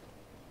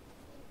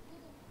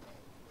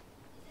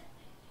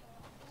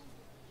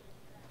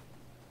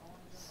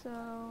 So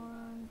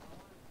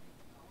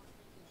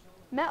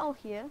metal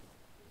here.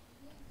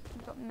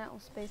 We've got metal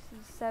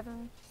spaces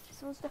 7.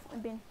 This one's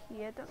definitely been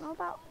here. Don't know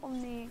about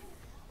on the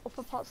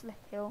upper parts of the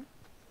hill.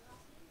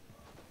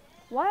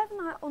 Why haven't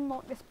I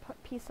unlocked this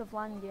piece of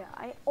land yet?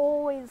 I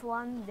always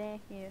land near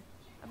here.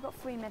 I've got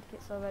 3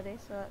 medkits already,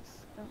 so that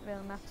doesn't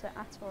really matter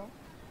at all.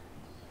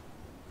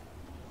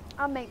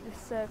 I'll make this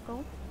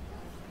circle.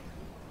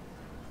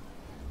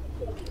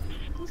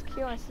 I'm just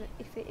curious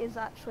if it is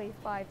actually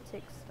 5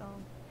 tick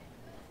stone.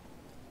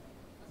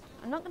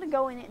 I'm not going to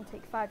go in it and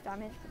take 5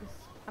 damage because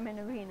I'm in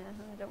arena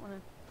and I don't want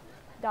to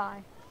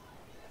die.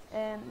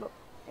 But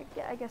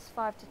I guess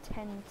 5 to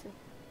 10 to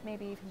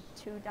maybe even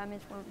 2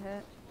 damage won't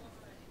hurt.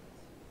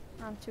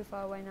 I'm too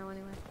far away now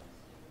anyway.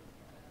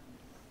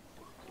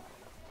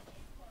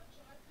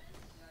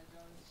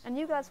 And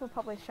you guys will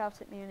probably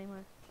shout at me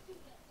anyway.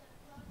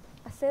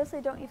 I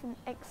seriously don't even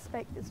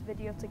expect this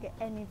video to get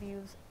any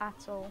views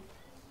at all.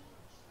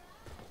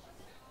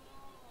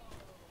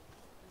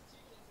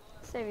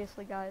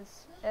 Seriously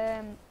guys.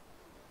 I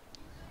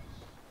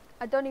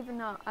don't even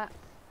know.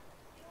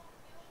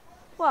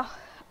 Well,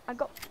 I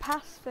got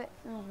past it.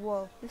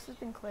 Whoa, this has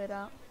been cleared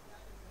out.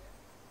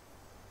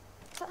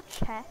 Is that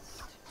a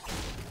chest? I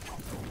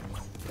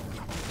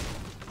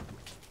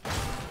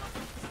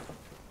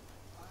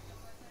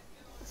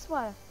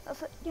swear,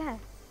 that's it. Yeah.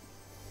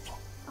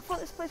 I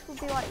thought this place would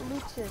be like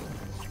looted.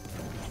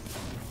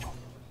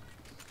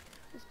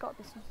 There's got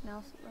to be something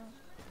else up there.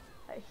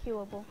 Like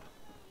healable.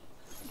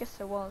 I guess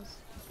there was.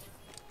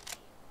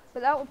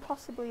 But that was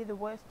possibly the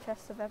worst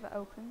chest I've ever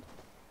opened.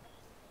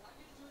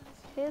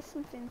 Here's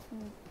something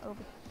from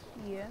over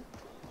here.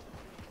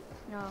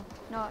 No,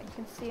 you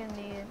can see in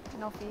the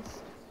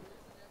northeast.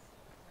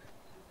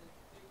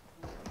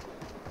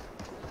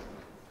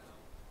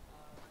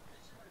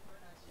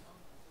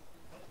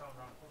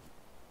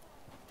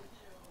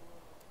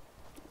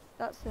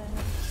 That's another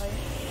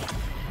place.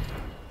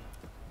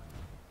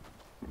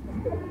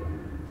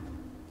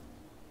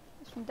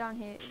 It's from down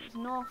here. It's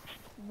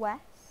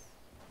northwest.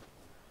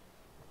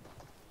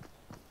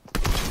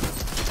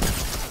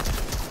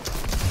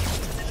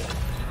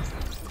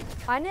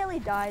 I nearly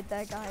died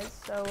there, guys.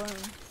 So,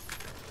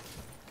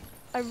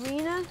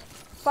 arena,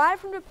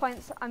 500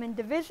 points. I'm in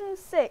Division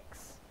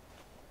 6.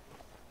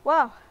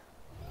 Wow.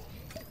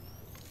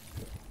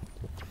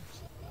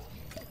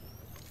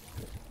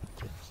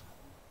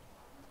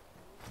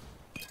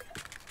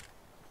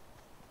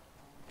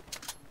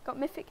 Got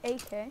Mythic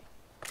AK.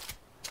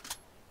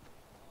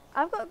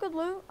 I've got good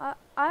loot.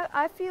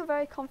 I feel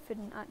very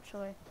confident,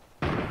 actually.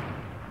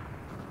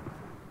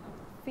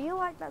 Feel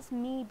like that's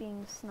me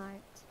being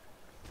sniped.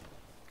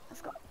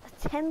 I've got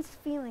a tense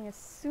feeling as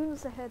soon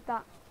as I heard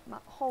that. My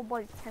whole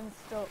body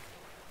tensed up.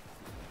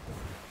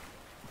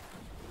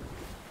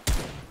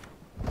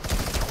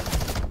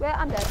 Wait,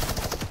 I'm dead.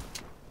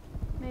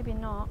 Maybe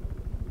not.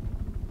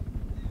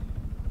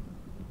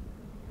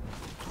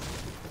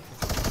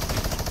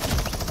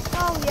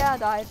 Oh yeah, I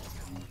died.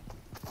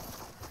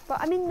 But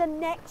I'm in the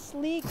next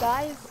league,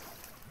 guys.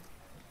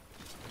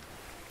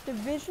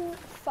 Division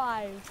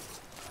 5.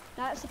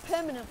 Now it's a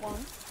permanent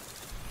one.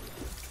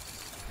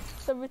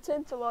 So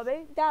return to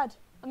lobby. Dad,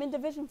 I'm in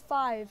Division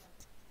 5.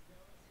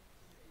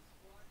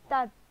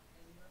 Dad,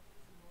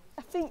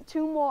 I think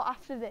 2 more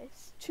after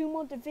this. 2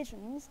 more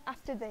divisions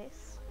after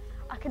this.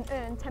 I can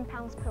earn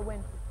 £10 per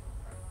win.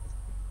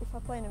 If I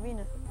play an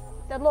arena.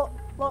 Dad, look.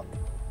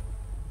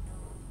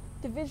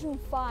 Division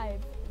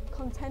 5.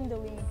 Contender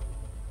League.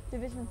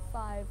 Division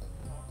 5.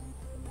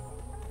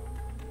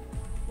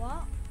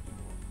 What?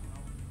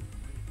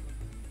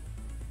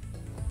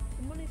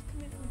 The money's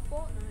coming from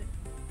Fortnite.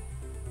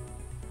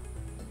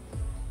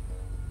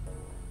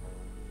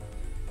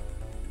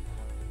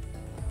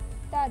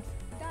 Dad,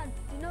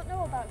 do you not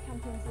know about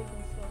Champions League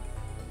and stuff?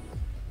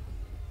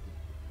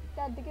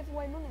 Dad, they give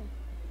away money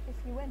if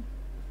you win.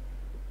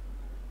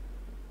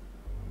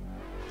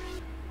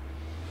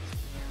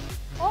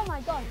 Oh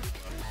my god.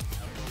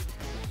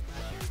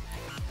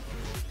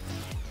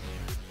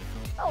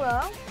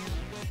 Hello.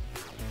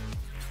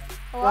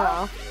 Hello?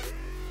 Wow.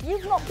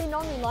 You've not been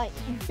on in like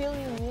a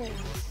billion years.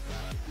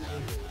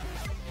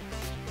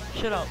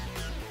 Shut up.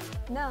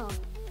 No.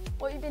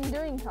 What you been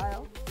doing,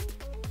 Kyle?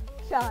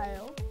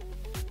 Kyle.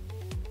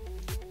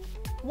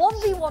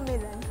 1v1 me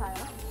then,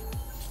 Kyle.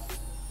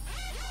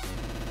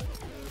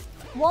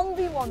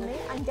 1v1 me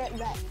and get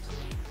wrecked.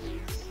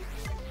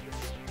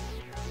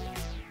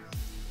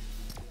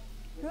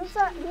 Who's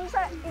that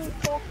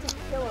imported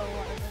killer or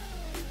whatever?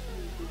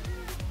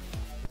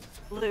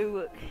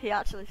 Luke, he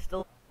actually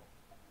still.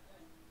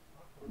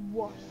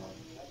 What?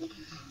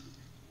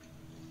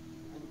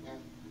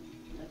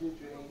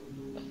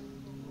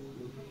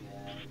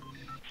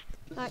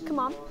 Right, come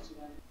on.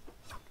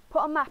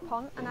 Put a map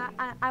on, and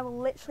I will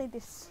literally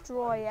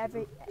destroy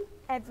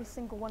every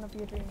single one of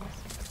your dreams.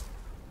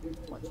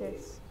 Watch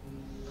this.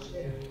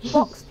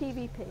 Box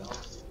PvP.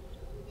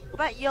 I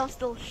bet you're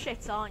still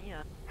shit, aren't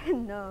you?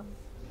 No.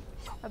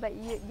 I bet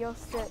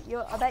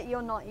I bet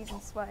you're not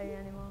even sweaty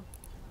anymore.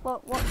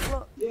 Look.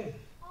 Yeah.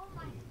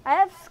 I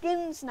have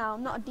skins now.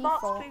 I'm not a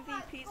default. Box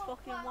PvP's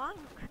fucking wank.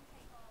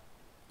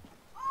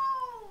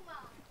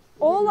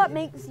 All that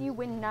makes you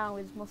win now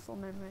is muscle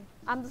memory.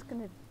 I'm just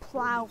gonna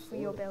plow for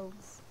your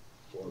builds.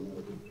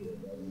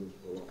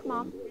 Come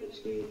on.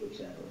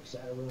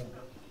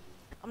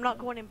 I'm not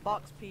going in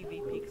box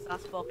PvP because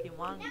that's fucking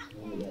wank.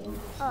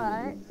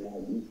 Alright.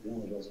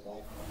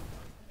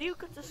 Do you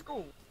go to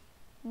school?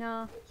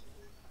 No.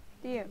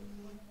 Do you?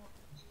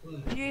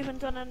 Have you even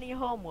done any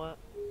homework?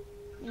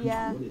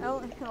 Yeah. I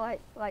only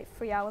like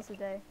 3 hours a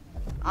day.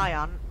 I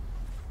haven't.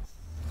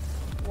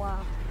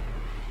 Wow.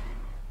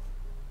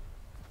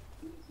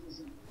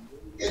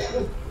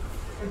 Do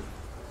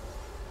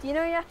you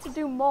know you have to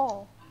do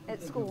more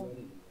at school?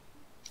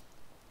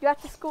 You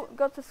have to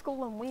go to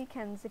school on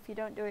weekends if you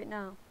don't do it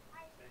now.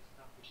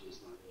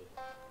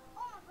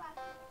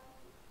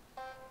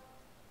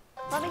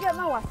 Let me get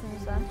my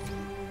weapons then.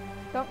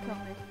 Don't kill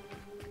me.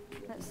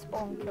 Let's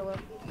spawn killer.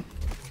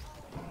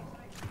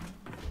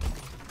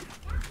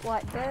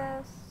 Like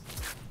this.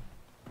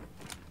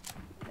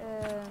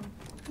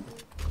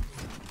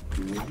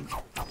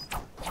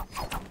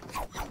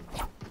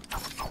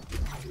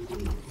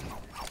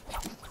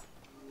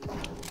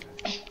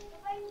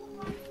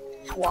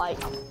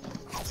 White.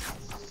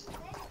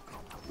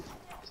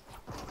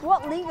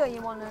 What league are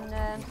you on in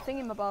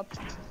Thingamabob?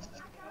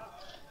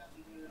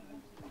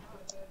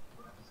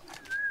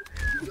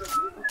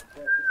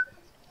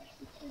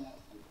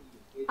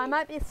 I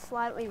might be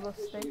slightly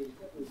rusty.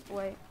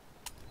 Wait.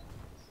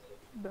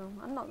 Boom.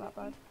 I'm not that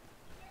bad.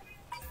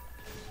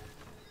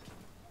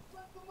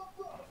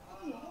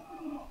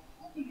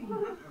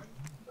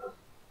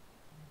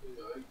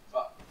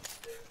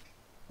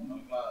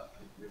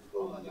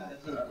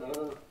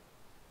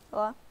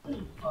 Hello?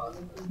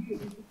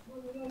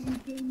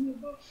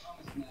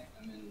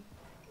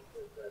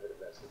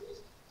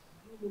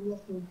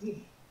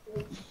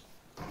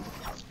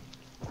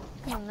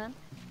 Come on then.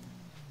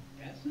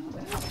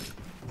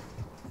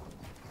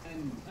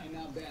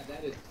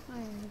 Oh,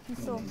 you can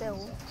still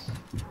build.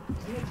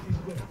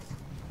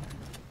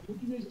 What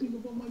do you guys think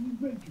about my new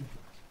venture?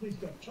 Place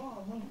got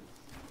charm, huh?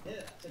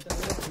 Yeah, since I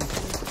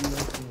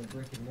worked in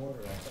brick and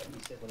mortar, I thought you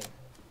said when you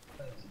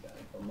got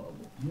it for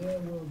mobile. Yeah,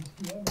 well,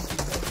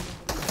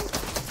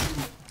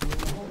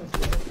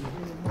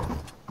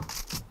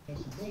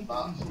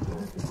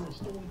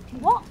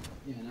 What?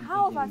 Yeah, and I'm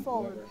How have I thinking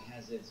fallen? whoever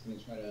has it's going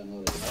to try to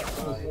unload it.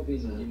 There's no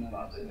reason you might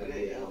have to do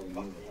it.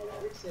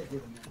 Rick said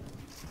you're the man.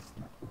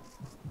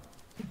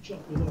 chop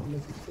it up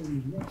like the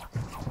story's right.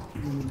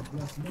 In the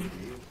last minute,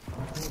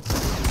 I can't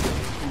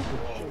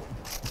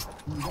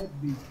that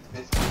beat.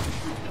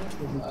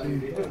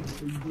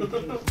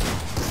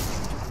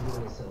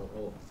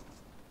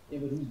 Yeah,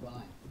 but who's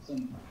buying?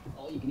 Some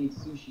all-you-can-eat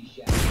sushi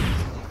shack.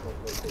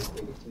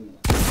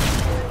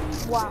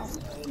 Wow.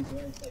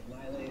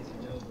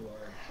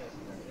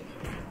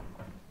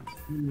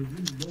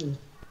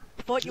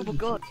 Thought you were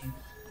good.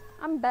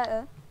 I'm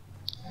better.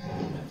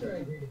 After I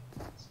agreed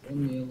to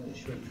one meal and a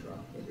shrimp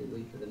trough every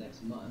week for the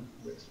next month,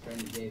 Rick's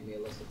friend gave me a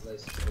list of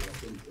places to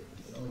look into.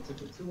 It only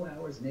took me 2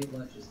 hours and 8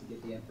 lunches to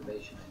get the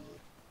information I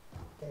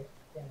needed.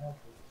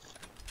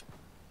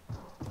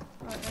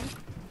 Right then.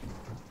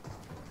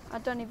 I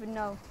don't even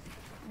know.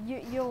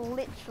 You're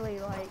literally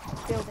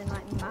like building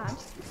like mad.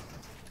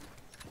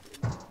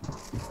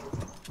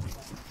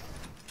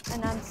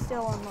 And I'm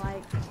still on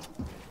like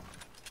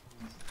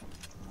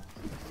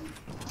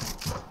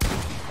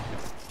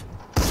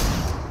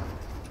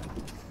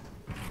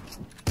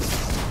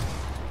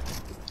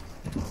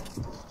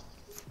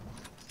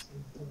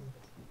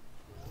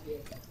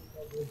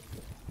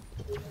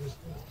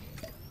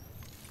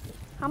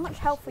how much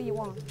health are you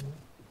on?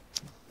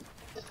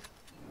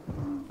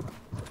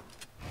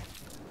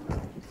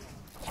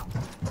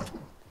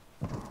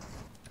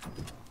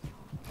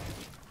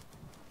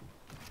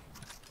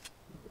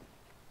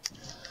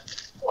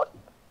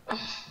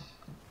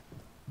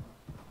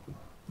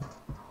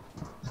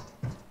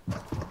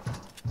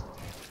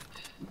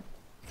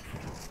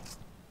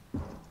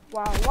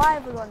 Wow, why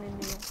have we gone in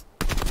here?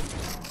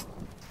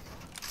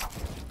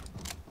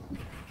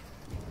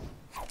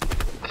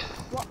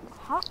 What?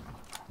 Huh?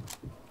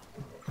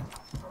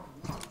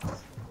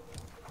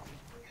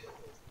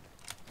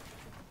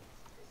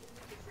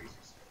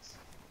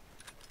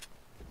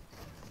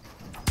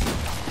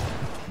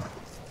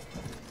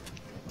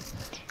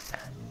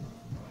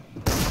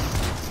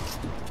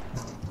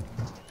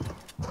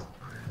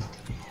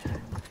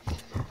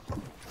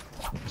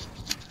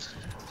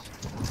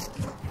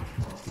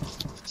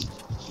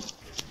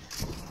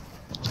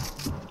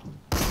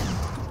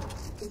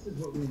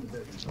 What we're in the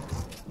business of.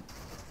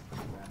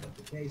 Wrap up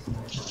the case and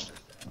that's all.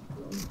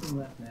 The only thing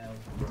left now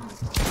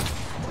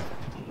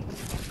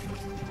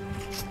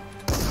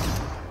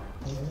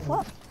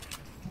What?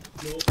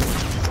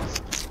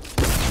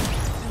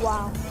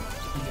 Wow.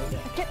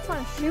 I kept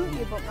trying to shoot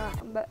you,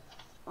 but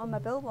on my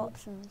build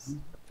options.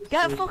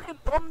 Get fucking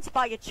bumped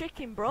by your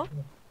chicken, bro.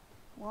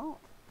 What?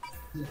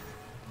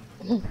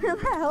 What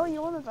the hell are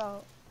you on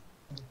about?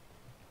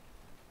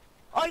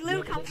 Oi,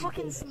 Luke, I'm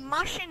fucking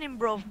smashing him,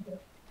 bro.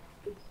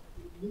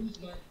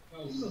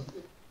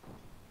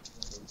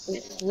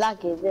 It's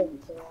laggy, isn't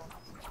it?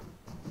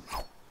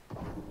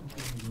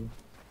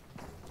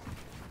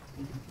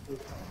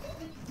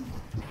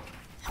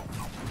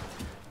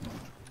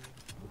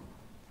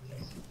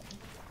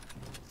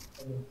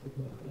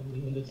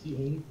 That's the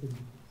only thing.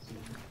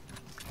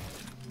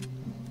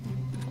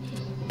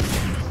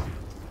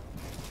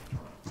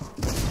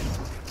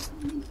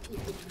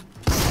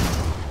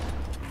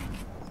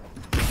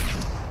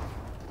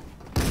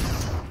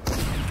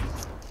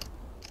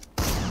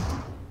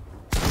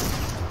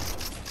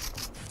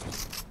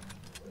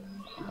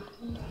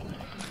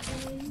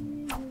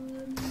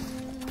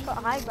 Got a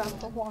high ground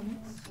for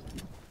once.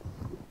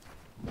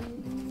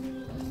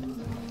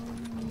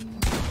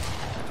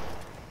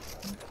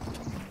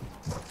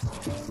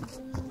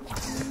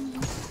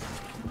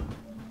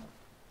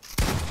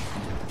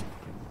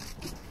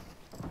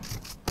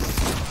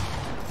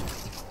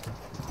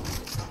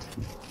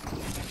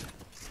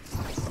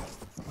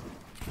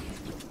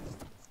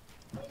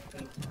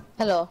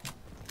 Hello.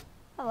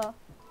 Hello.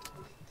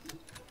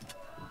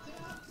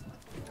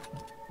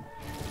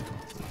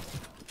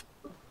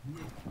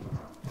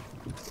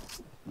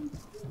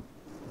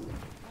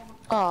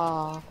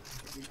 Ah.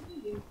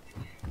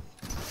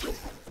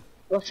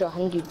 What's your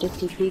hungry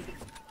dirty pig?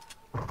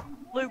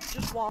 Luke,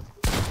 just what?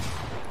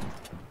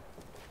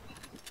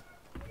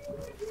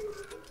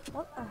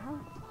 What the hell?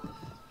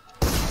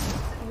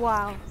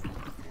 Wow.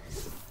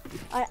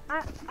 I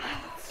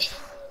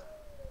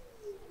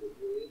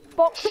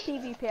box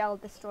PvP, I'll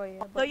destroy you.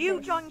 So But you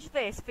this- joined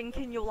this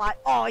thinking you're like,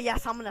 oh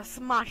yes, I'm gonna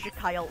smash you,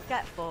 Kyle.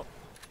 Get fucked.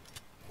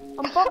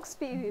 on box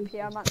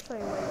PvP, I'm actually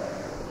winning.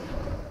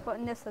 But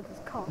in this, I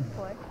just can't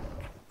play.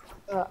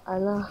 I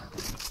know.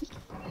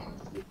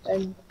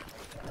 And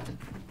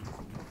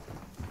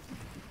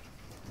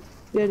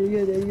yeah.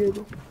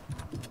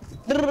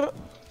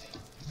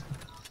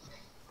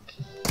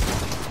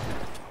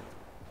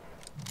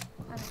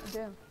 I have to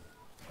do.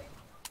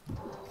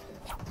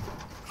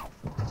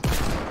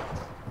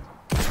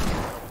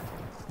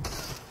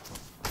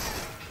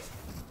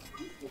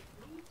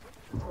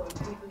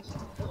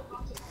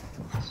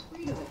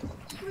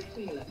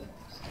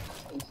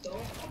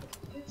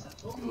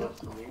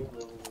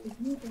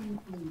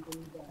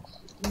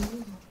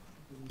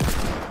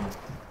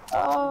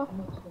 Oh.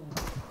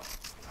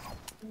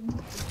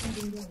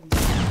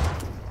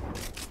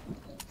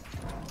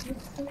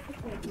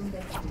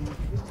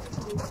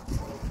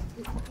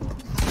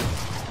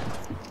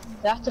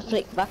 They have to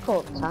flick back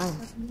all the time.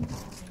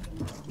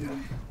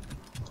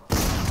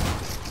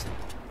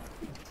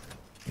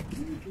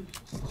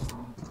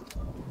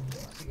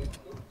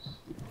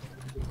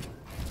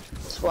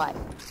 Swipe.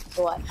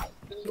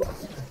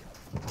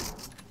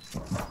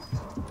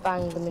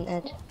 Bang them in the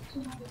head.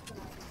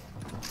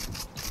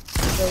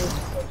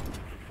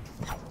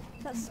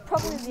 That's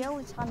probably the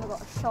only time I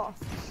got a shot off.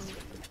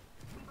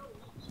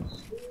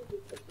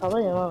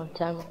 Probably a long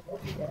time.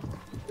 Shit.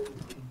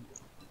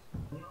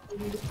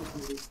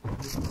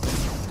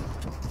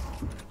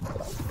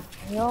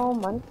 No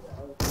man.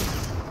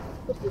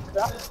 This is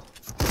crap.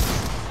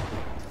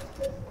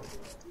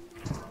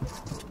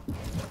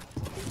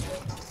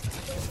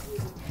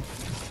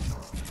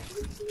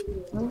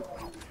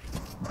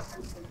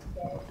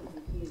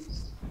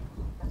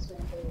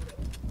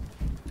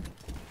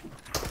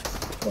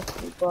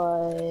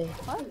 Boy.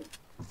 What?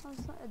 How's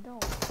that a door?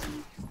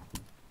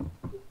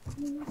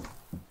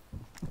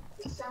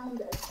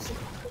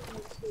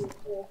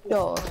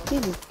 Yo,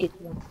 this is good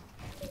man.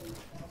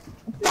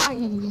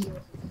 Bang!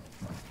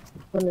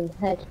 On his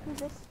head. Who's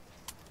this?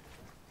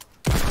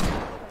 I'm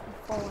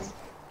falling.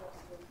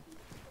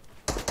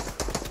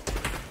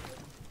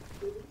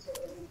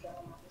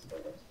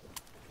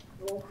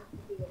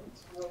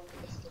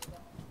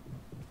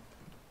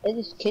 It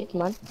is kid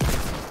man.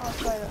 Oh,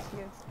 sorry, that's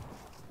you.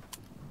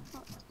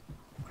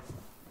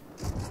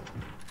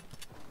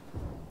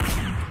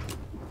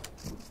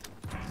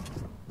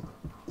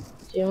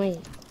 Do you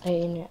mean? I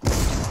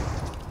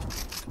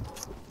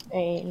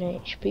ain't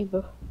HP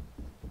bro.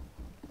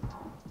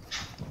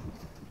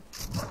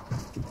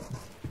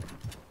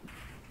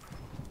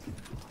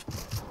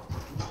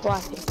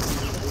 Swipe it.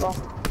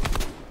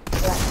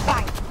 Like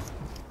bang!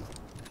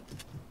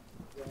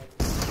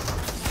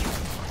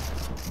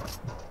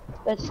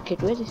 Where's this kid?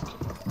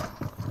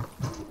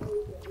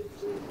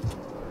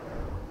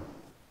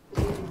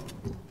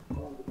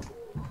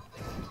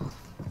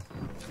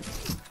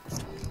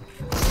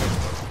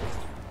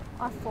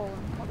 I've fallen.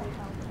 What the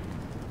hell?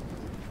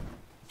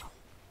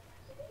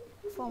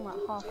 I've fallen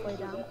like halfway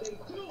down.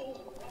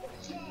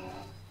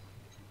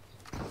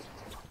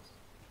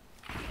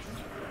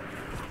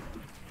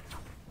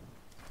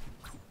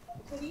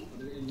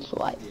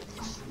 Swipe.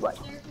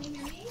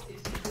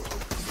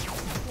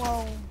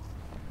 Whoa.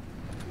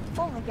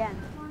 Fallen again.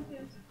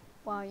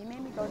 Wow, you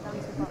made me go down to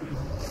the bottom.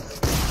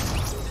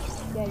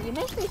 Yeah, you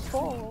made me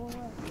fall all the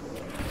way.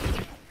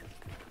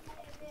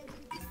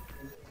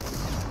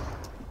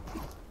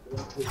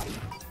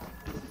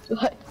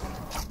 Like,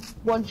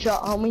 one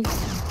shot, homie.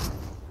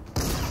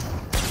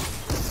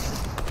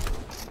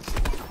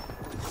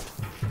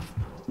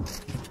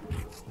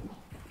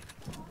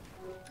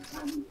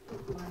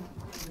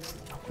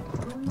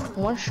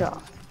 One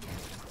shot.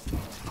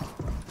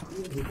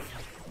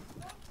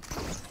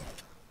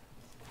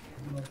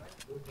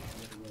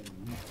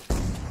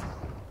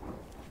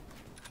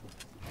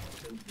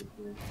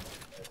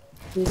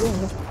 You doing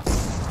it?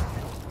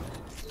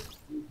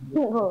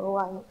 Oh,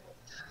 wow.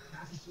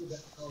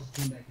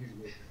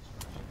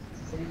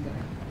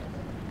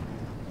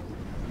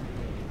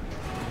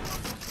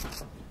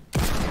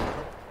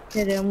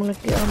 Okay, I'm gonna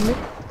get on it.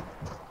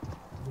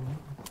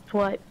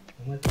 Swipe.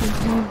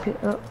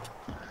 Get up.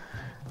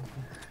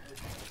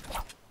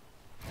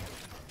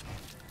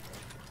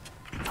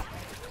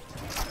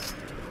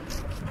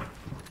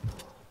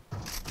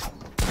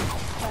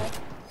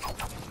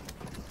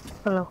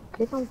 Hello,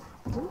 get on.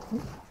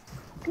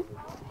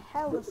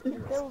 Hell, this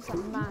bills are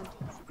mad.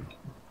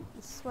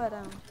 I swear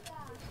down.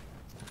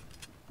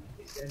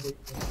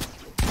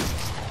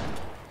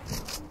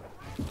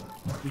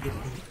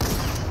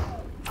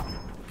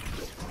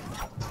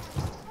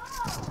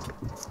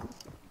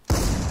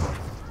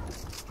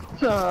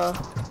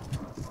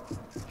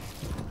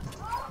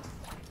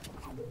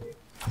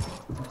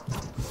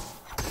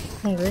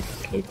 Hey,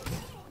 this kid.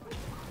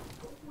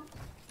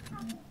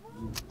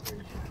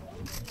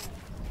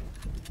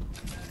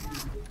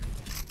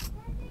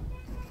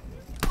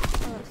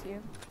 Oh, that's you.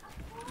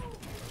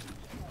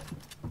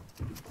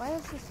 Why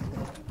is this?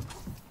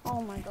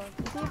 Oh my god,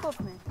 is he above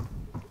me?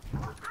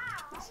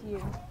 It's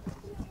you.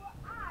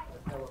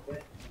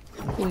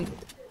 Wait.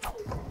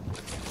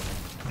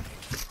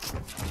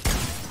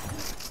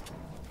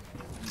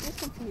 You're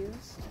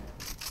confused.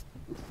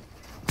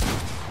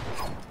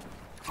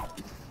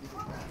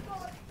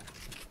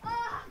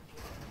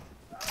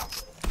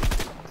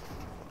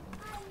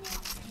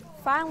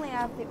 Finally, I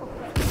have the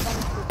upper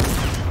advantage.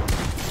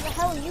 What the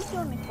hell are you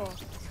killing me for?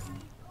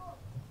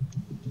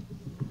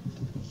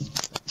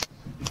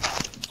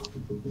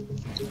 Is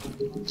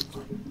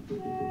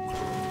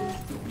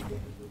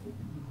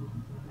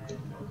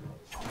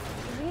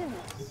he in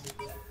this?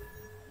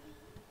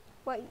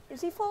 Wait, is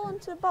he falling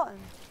to the bottom?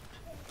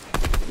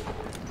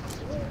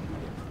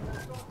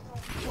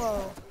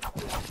 Whoa.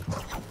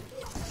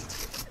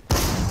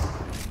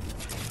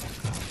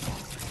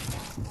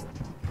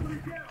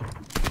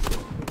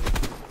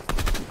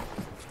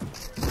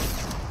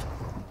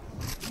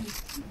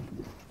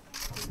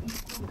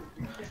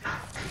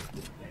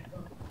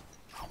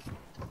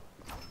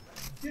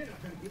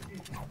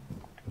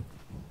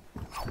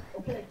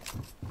 Okay.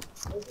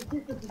 Let's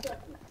keep the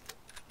perspective.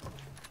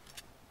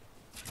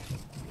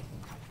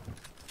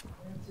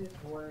 That's it,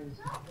 boys.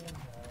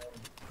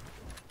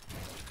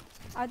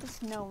 I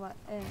just know that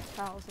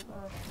Charles at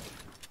there.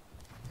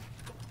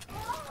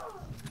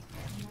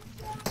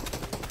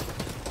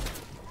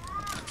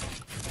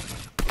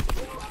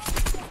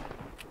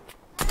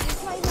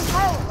 It's not even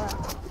Kyle there.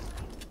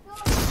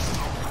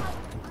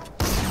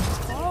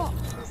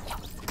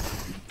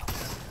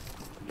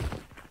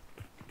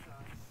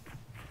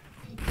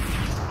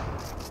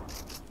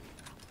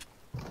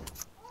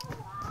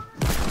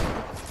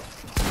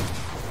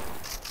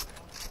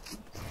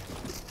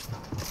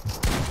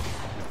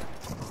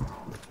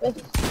 What?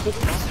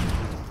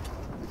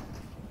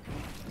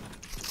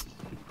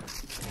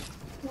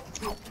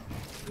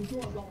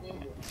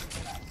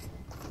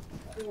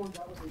 Everyone's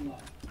out with me.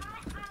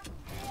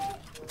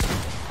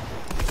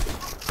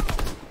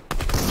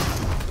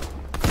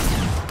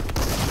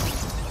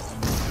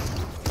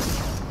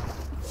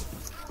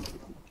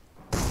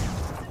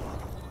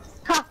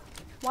 Ha!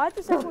 Why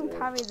does everyone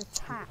carry the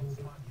tack?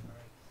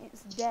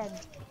 It's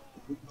dead.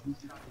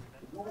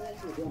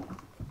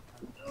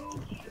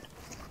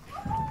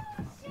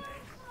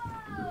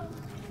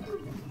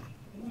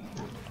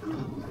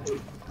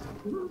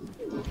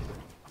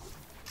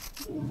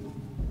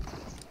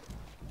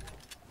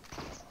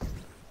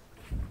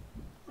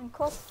 And of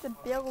course the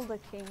Builder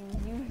King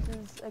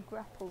uses a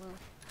grappler.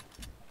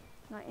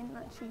 Now, isn't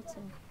that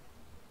cheating?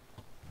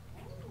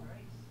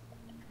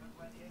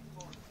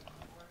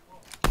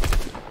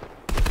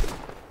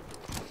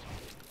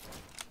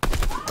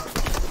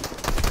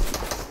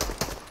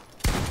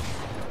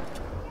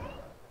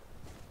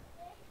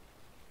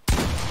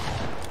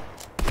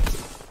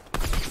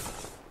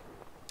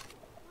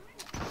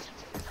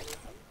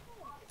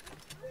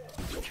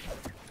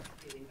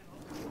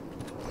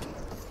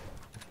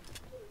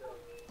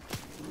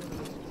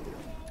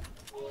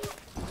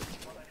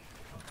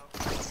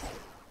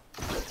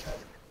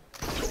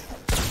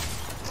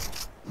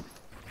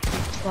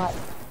 What?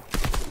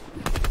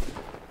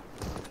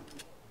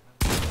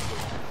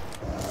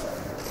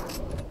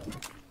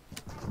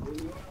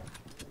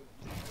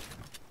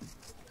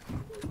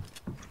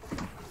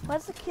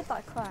 Where's the kid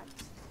that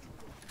cracked?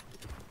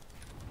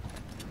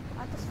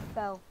 I just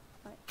fell.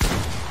 Like,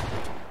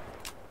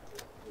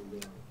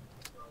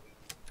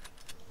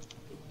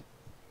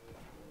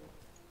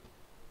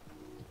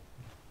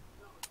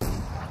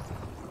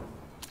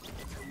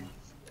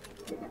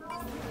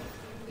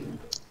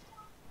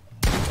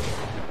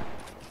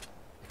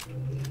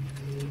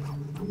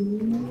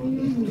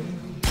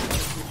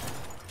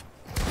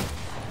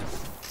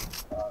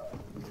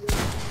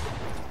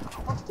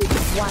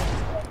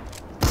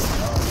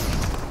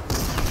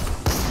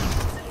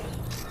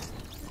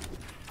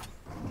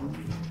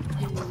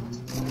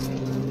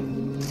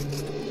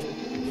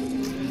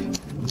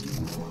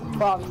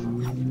 Bob.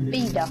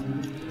 Feeder.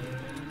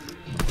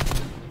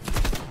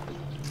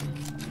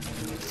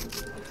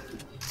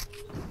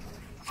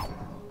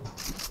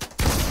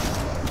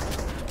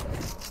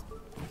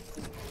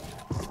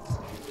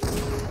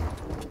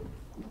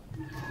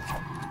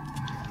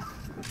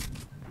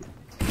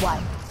 Why?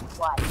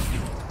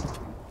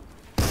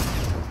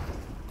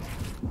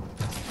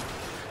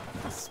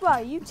 I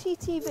swear, you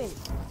TTV.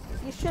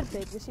 You should be,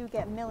 because you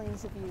get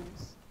millions of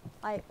views.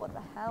 Like, what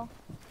the hell?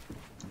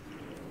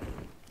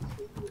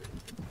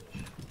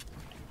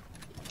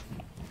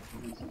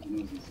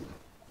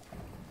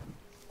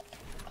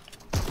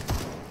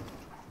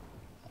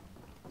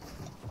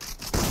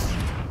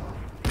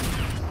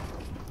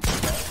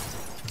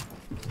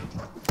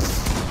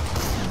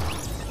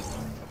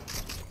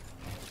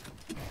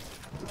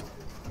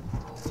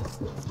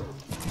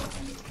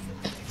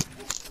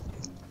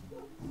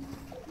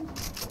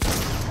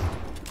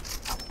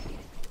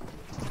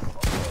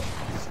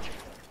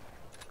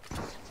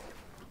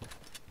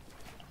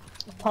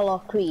 Apollo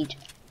Creed.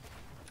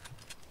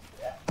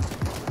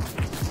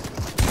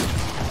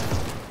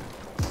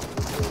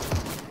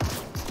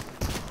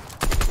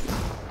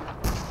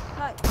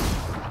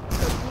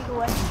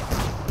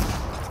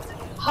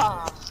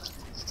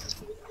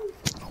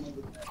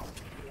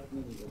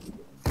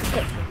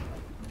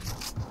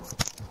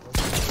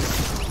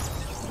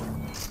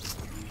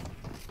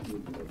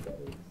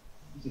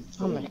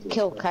 I'm gonna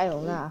kill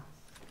Kyle now.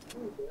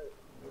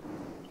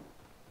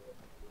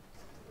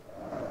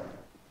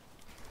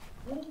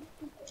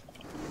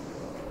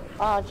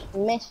 Oh, I just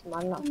missed,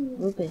 man. That's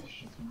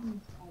rubbish.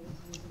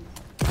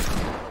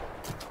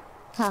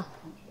 Huh.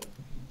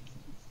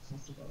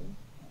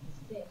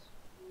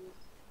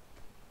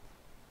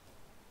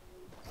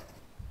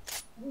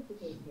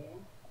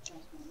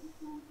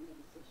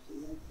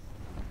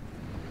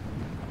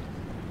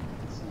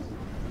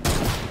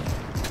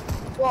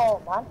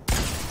 Whoa, man.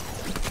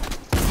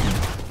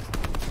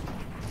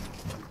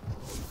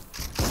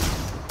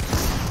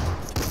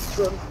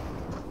 Run.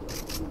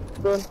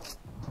 Run.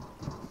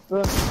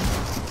 Run.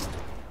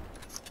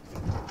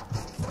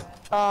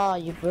 Oh,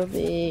 you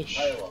rubbish.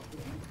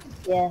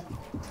 Yeah.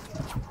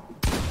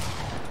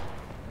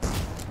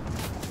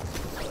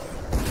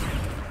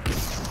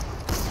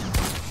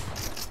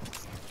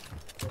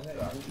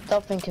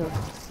 Don't think he's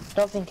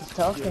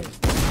talking.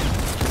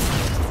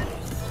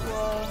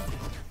 Whoa.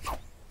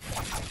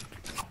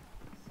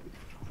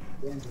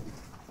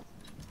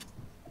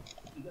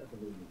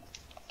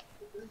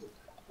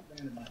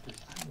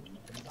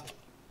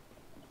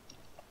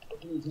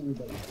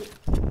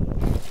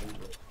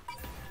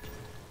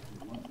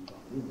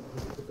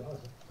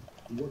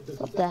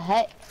 What the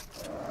heck?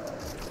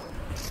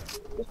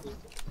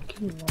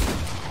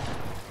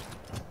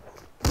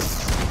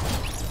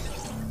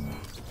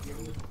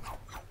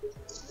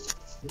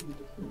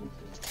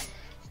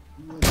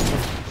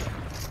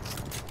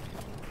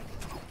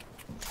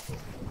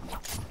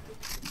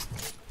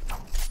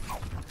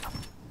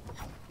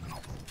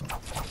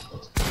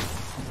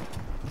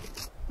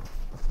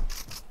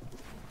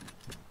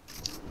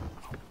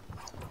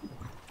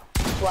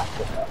 What?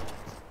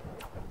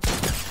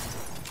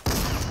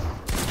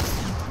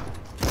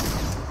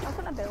 How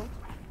can I build?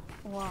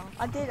 Wow.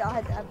 I built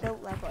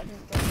there, but I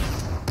didn't get it.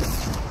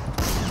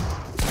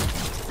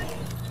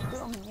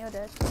 Oh, you're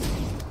dead.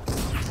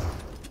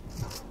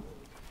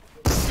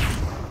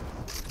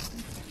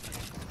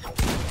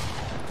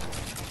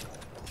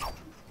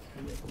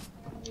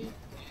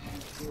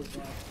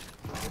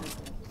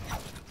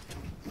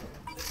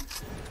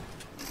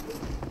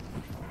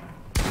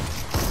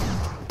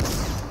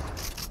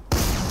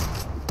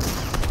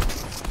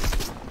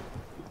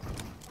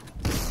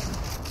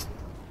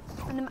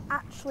 And I'm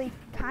actually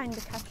kind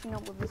of catching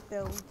up with his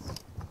builds.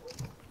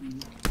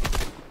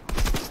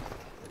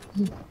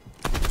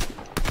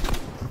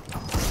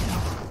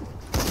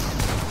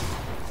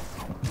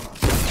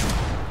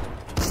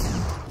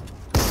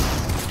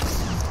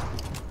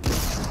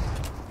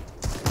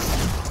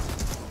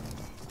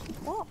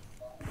 What?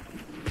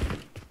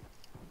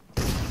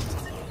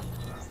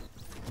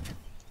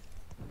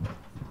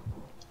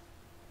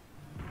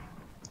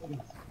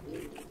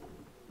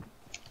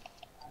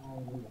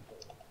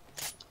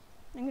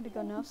 I'm gonna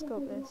go no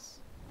scope this.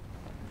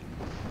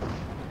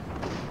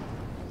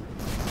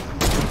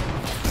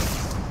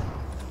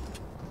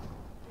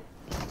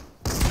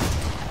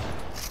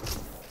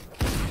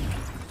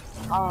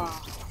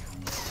 Oh.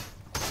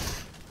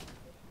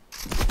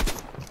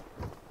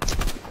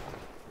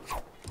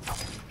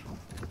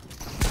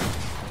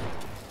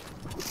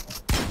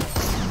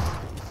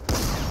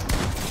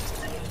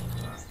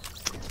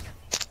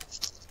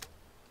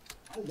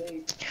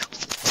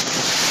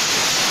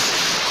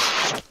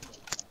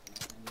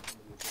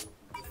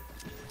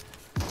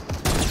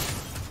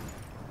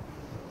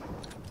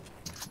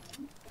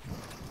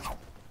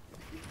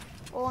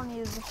 All I need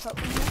is a shot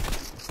from here.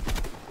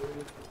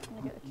 I'm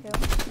gonna get the kill.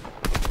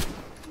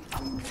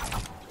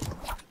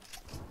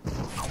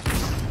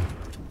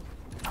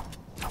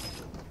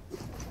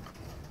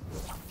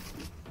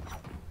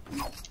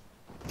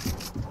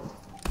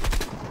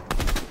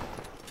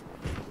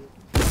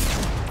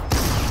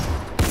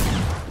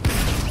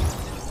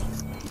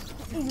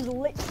 He's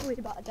literally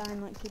about to die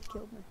and like kid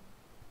killed me.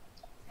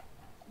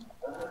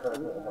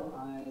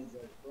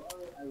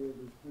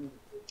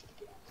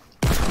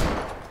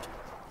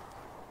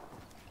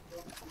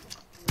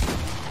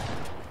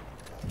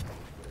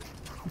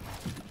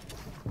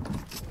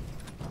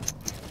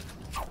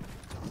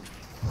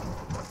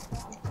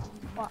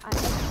 Well, I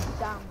edged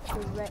down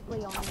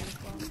directly on his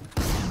phone.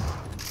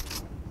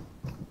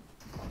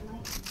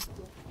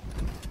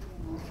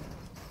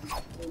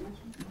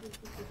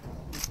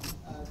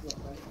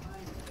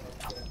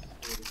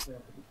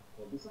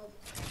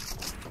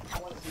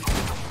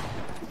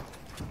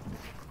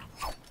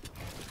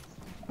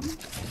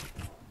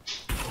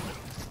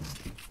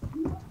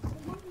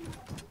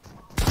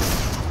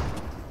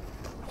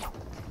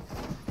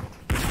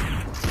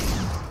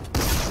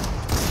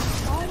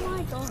 Oh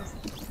my god.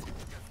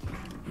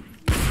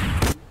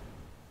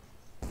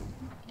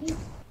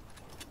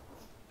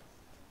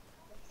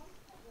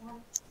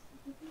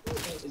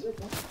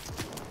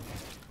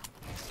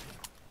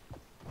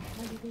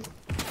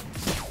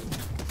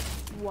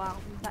 Wow,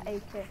 that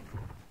AK.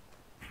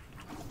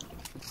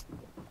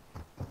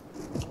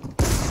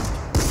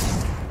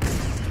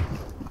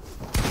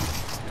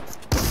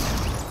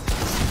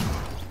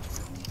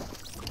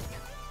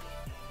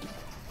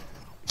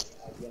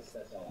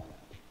 That's all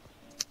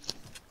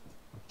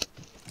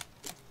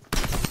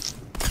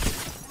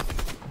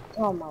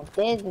I Oh my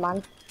days,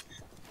 man.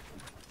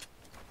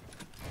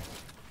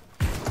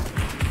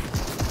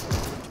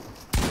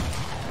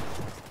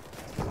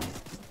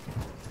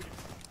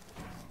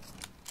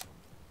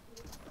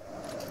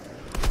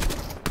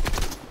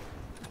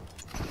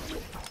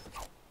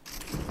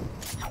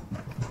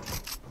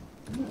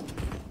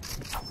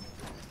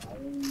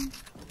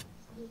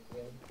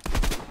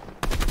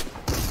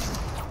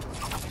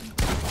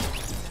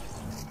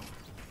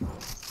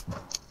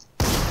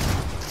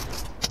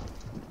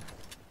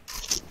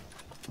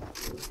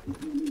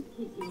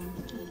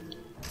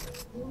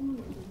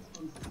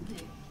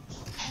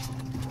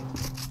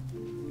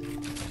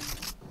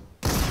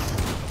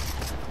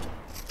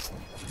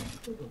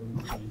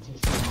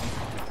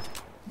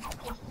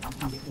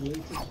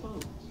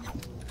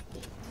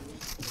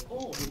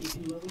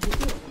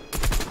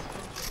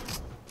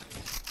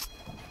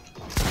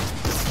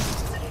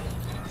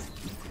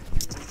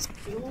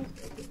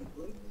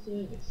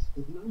 Service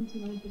with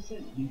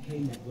 99% UK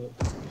network.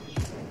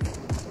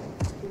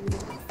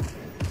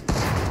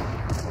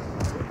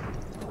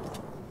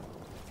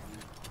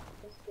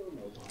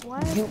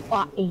 Why? You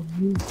are a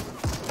noob.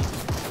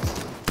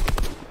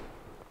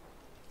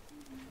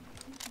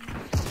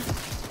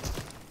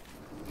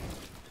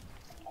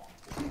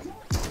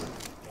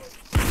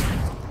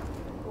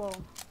 Whoa.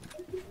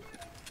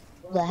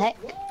 The heck?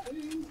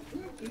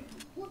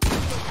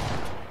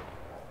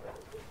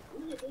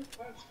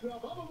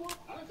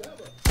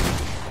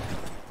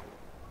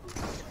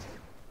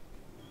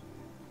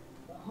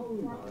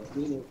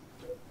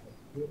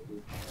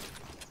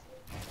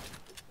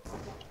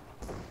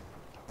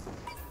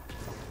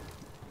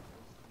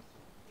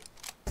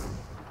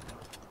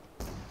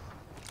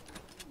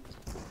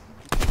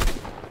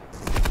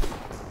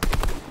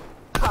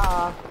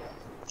 Ah.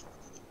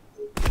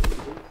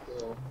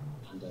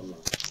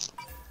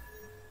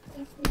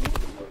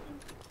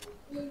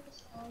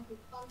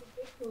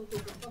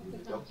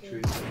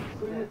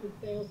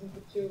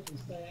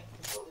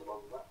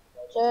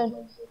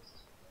 Soon.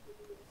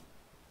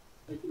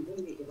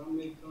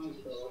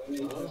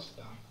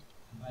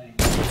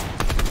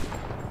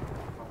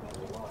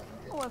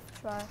 Worth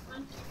a try.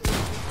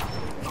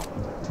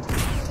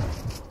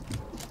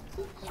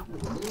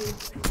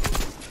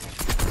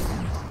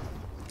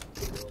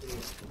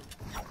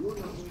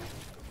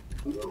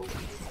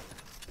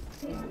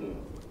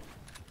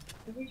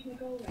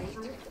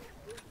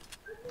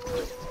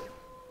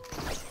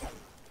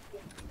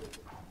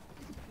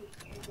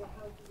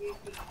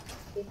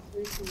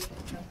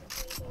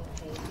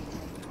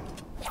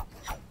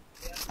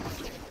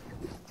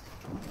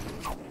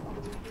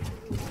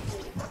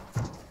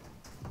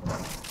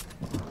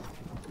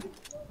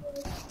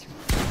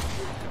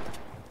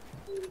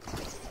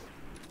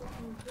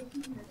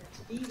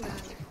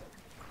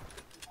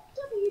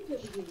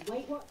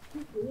 Wait, what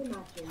could you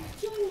imagine?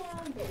 Join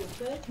now and get your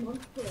first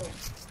month free.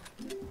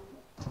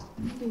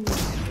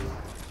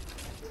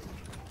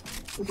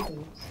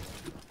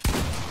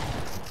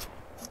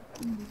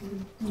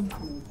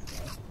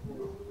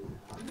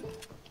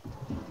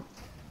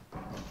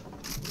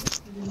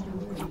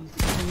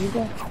 There you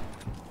go.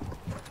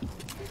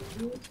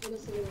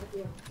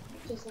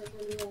 Just like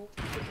when you're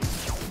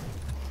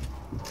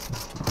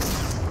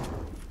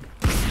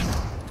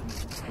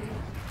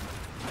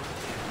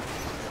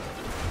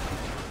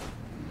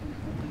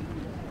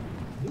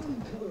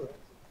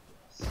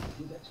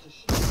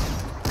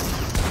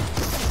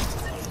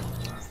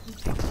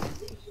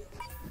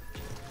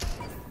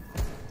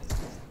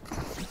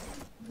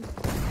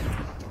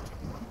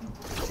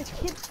The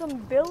kid's on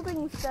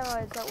building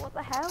steroids, like what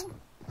the hell?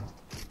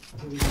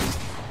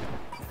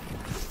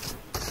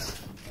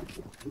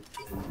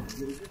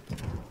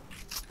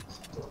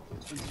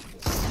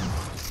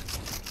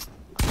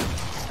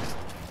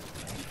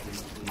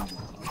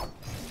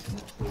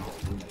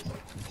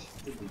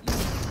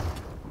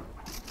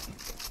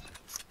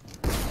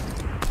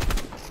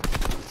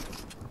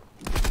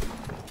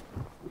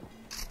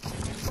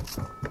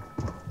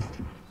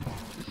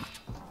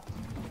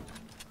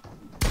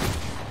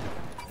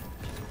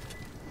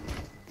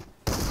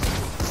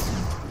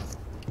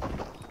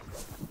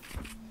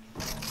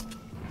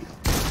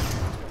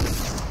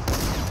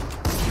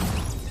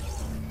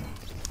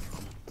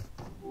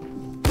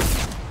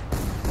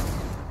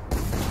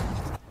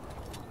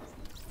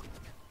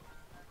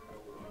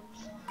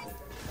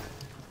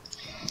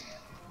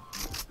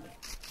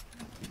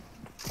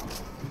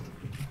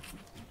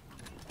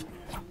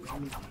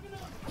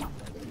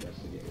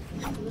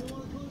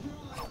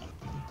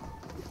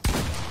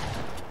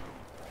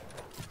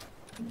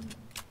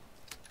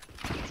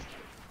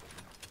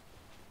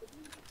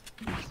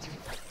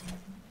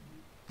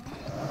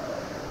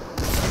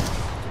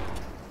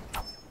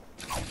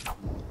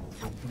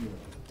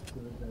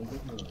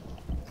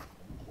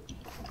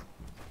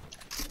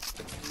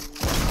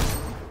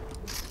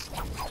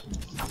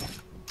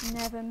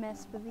 Never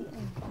mess with the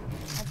ink.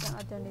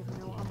 I don't even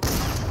know what I'm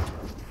on.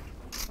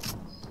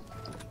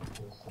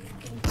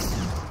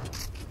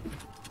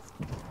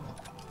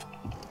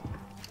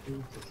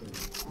 I'm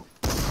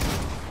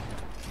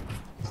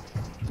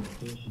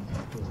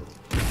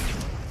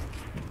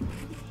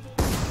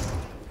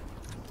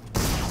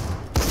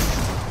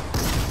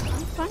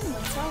finding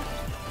myself.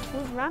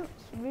 Those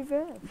ramps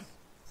reverse.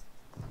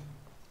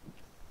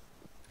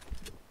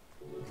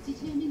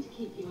 Determined to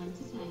keep you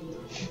entertained.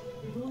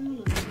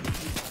 Royal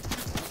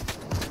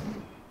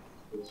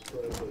It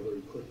spread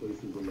very quickly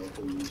through the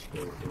local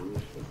newspapers.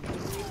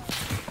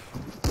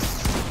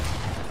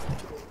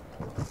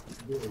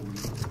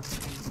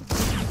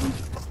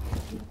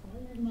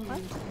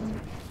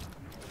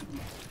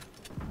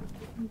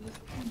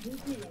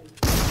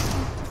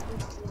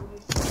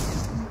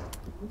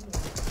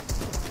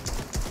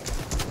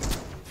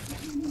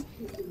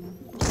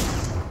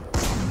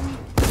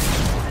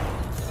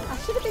 I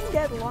should have been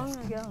dead long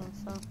ago,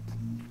 so.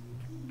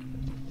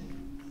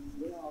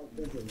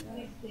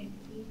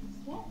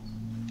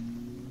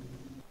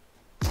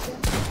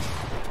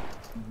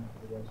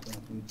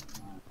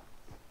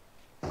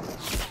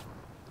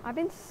 I've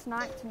been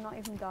sniped and not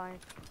even died.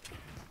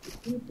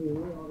 All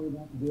we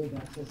have to do is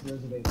access the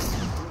reservation.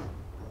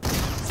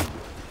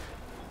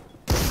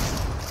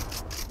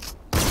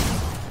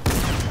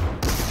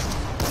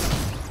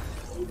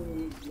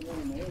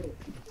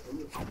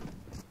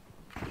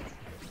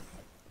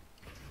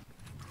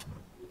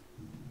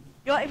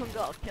 You haven't even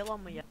got a kill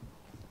on me yet.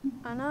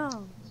 I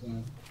know.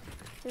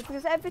 It's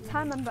because every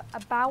time I'm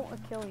about to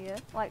kill you,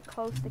 like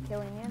close to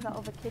killing you, that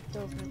other kid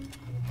kills me.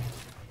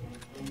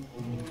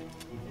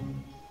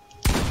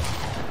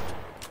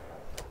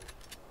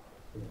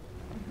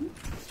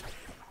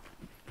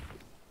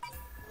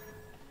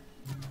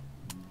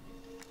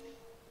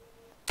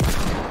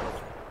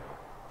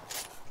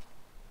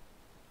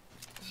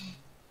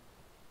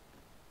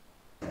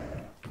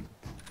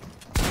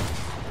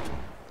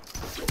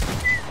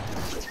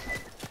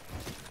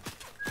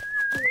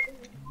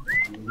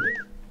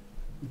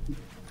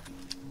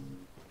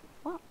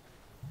 What?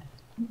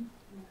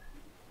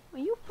 Are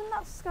you from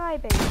that sky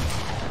base?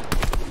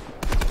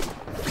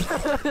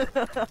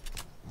 What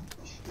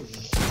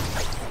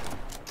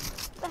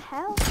the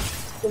hell?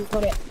 Jump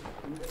on it.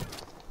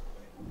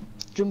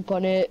 Jump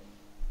on it.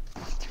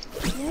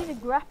 You need a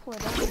grappler,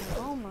 don't you?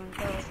 Oh my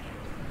god.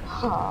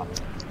 Ha.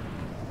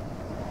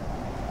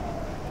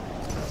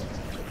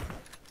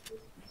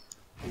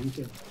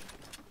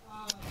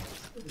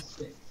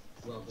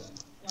 Well done.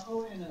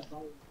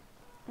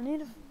 I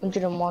need a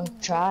 101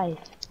 try.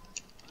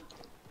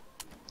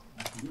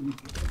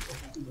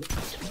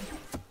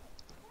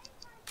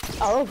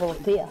 I'll level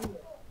up here.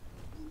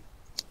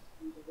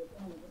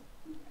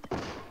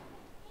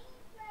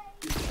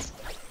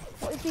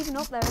 What is even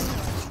up there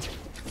anyway?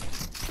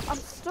 I'm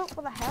stuck,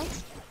 what the hell?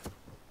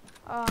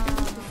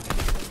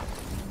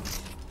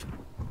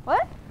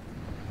 What?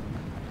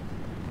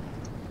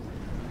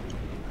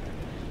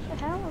 What the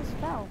hell was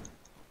fell?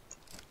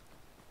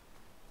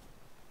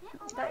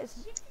 That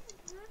is...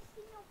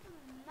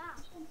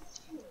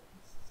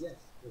 Yes.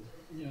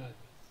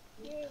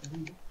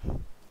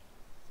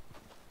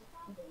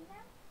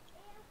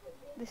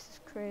 This is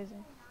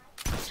crazy.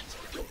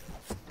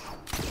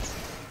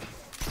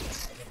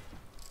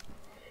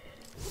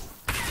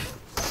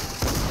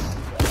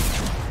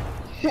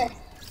 Good.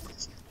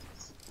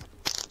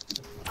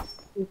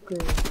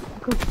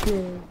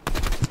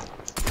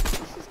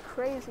 This is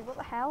crazy, what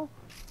the hell?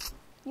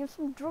 You have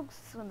some drugs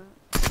or something.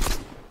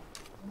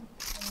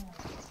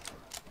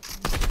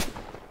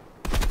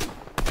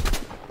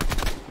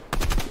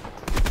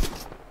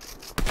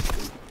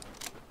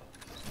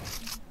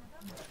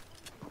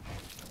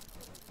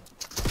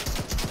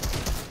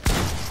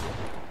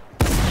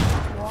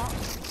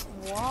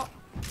 What?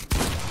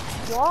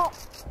 What?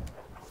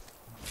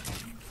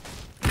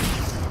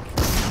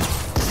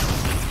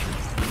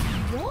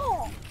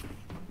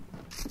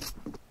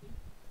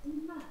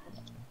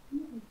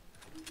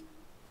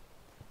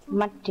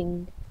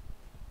 Matching.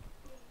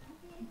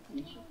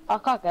 I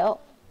can't get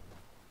up.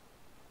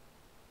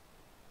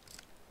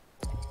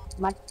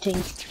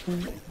 Matching.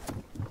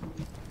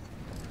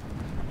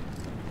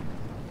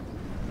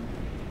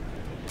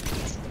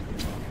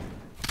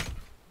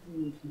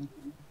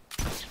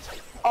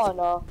 Oh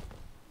no.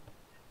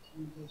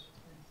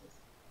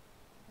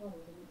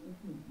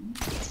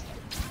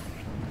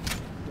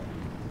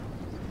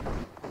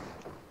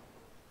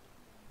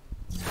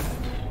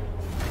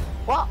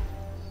 What?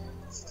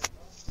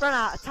 Ran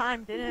out of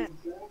time, didn't it?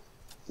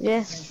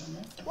 Yes.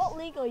 What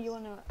league are you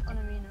on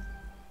Arena?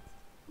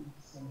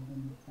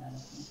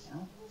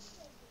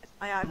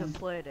 I haven't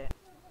played it.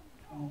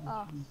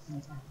 Oh.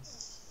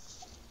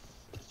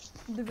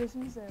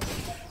 Division 0.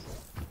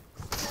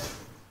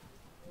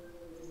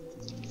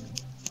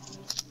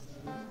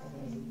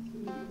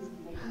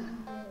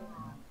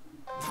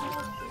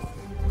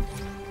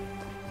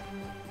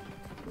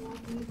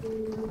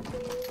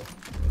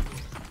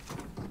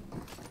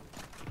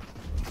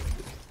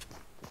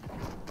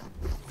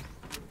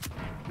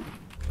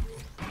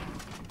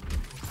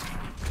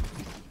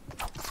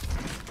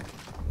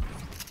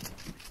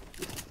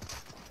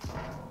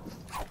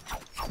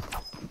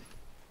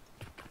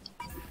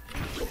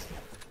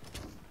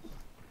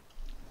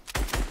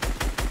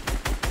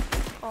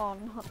 Oh,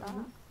 not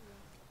that.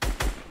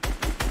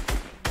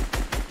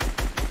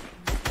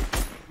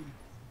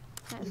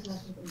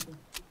 That's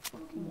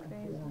fucking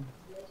crazy.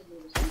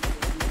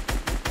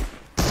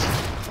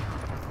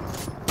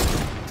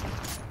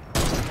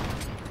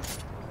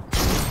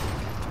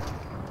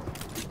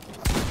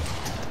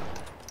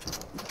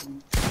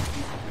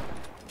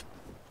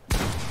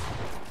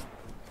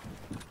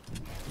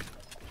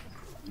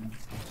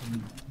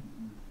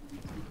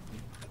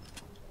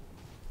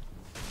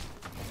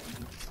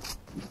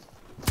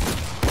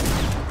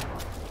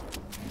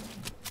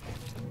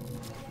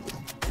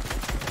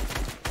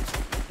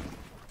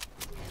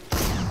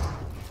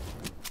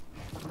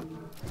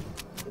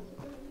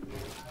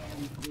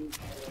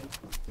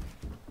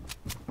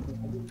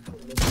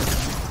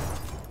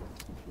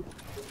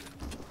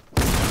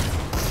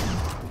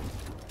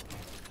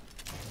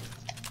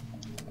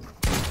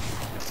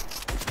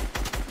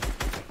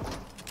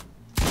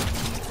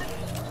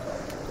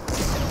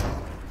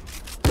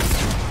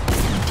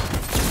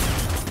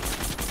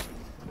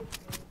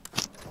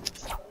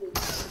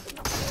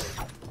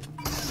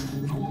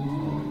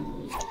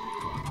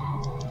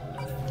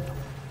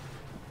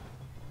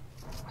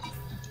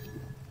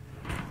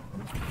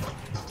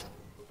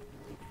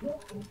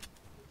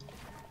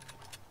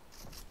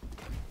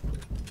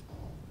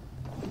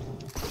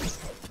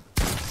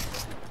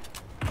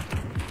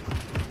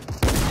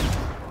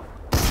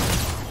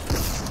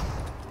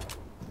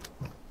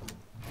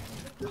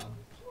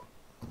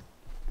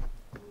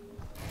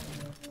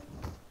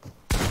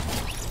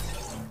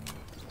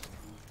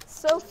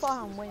 So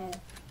far I'm winning.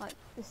 Like,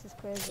 this is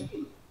crazy.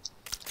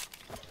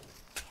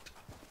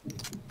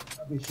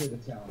 I'll be sure to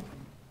tell him.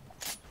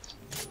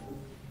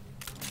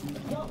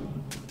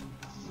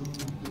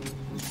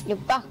 You're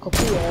back up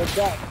here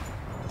again.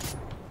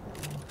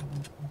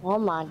 Oh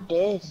my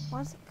days. Why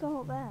does it go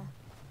up there?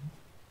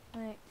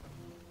 Like,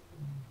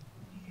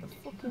 what the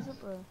fuck is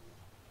up there?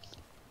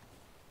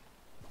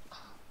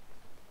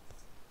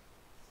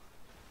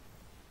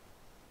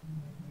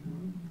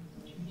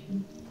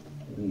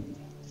 You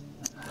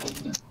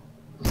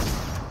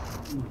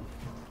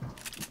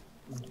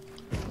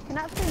can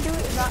actually do it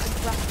without a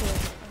grappler,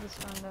 I just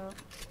found out.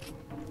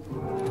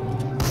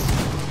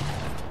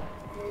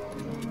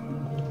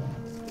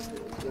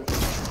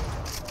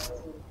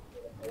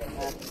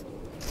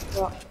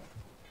 What?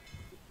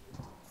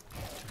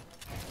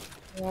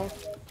 Yeah.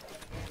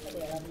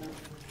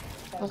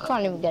 I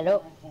can't even get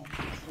up.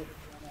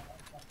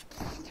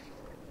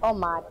 Oh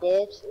my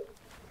days.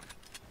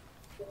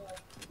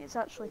 It's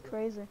actually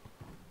crazy.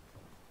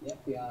 The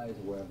FBI is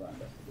aware of our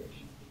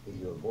investigation. Because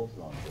you are both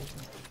law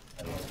enforcement.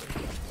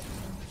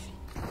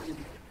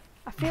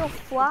 I feel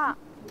flat.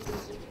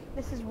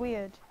 This is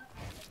weird.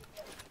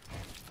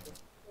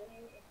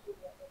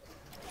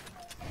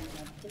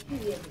 A few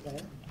years ago,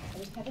 I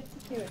was head of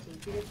security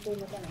for your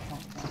former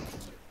benefactor.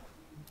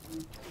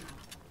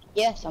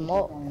 Yes, I'm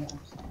up.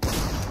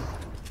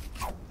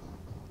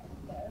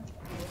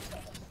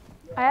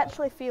 I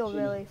actually feel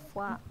really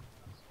flat.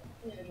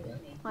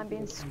 I'm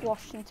being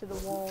squashed into the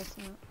walls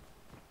and that.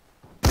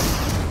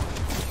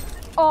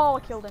 Oh, I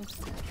killed him.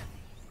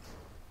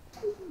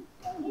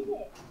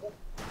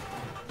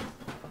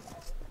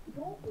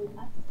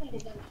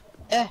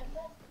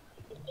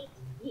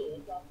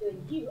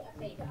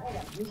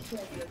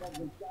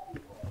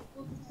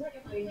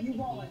 You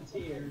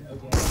volunteered,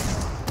 okay?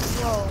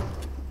 Whoa.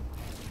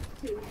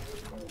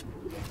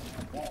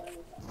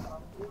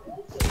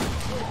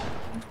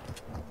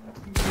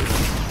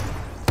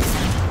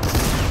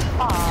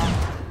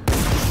 Ah.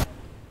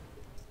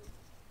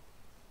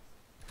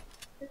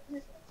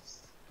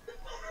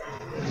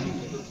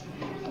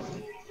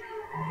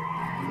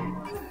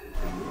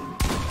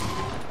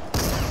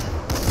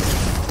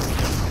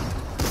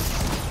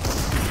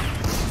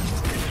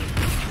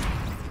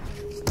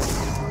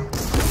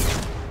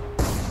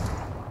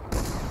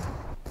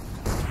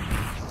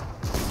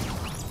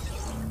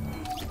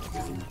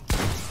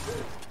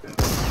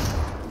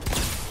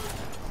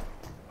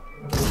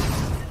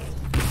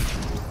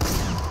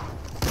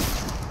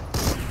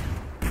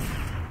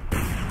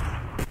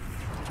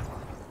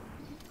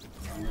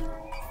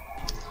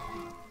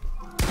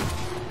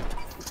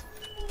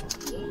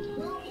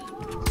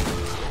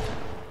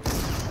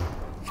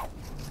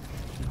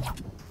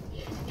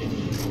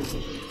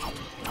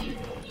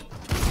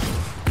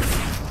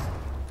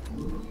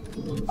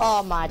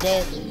 Oh my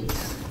days.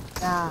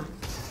 Nah,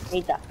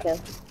 need that kill.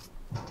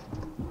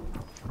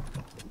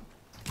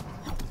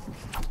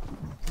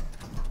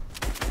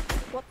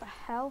 What the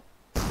hell?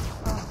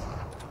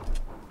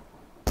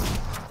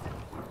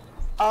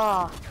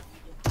 Oh.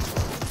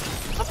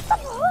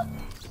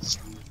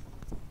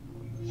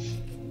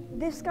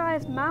 This guy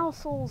has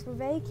mouseholes with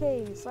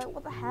AKs. Like,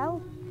 what the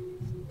hell?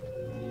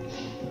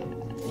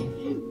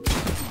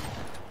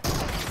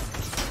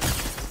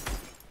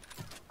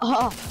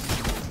 Oh.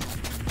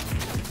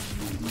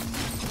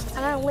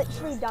 And I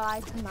literally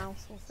died to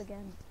mouseholes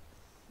again.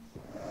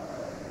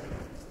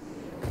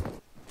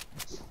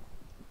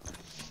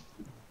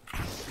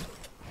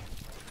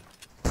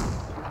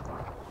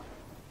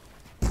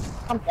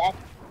 I'm dead.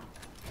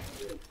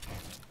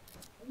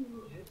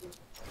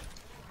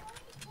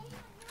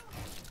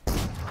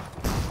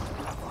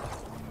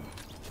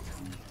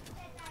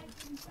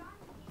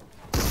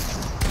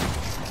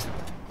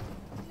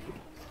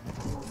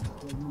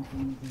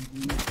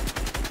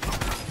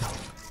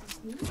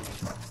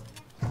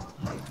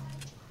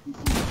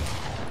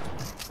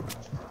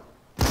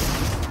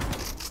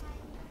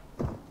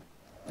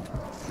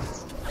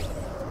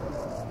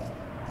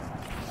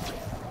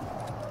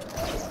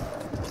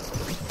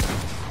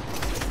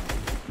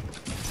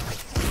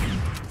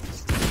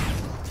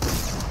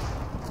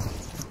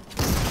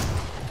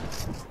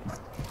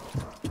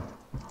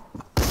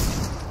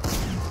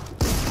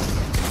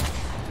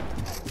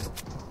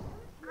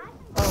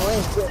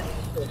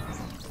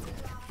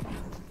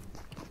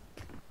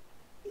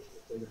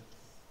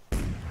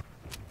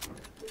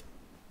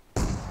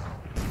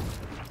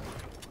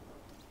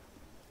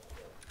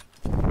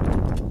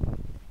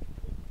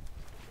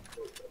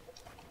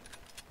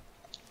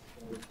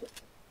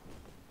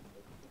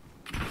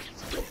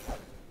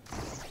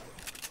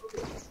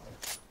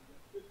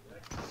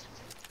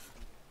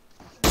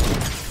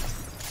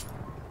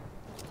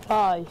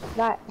 Oh, he's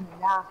sniping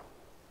that.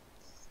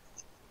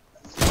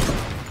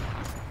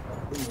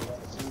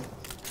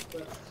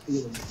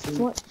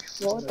 What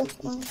the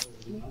fuck?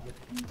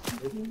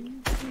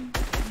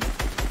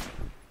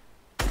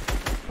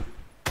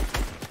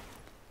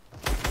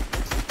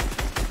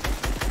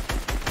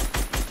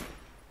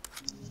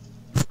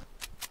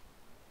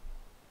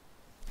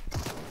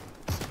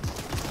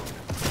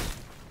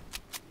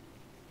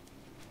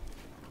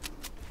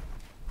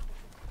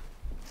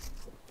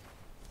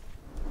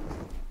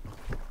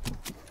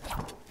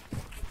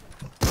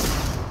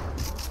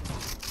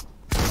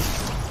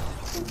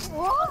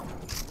 What?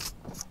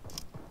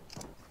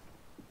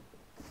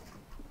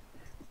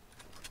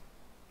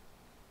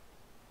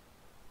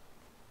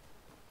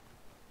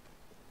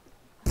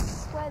 I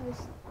swear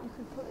this, you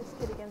could put this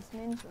kid against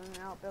Ninja in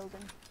an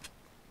outbuilding.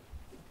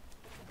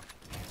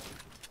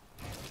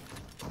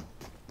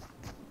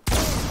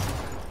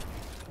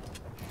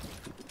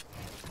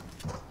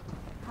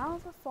 How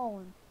have I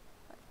fallen?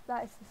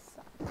 That is the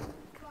sad.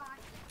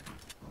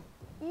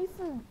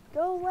 Ethan,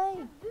 go away!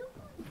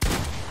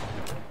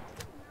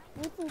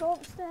 Ethan, go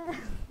upstairs!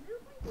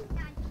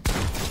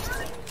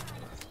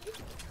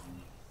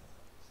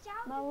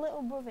 My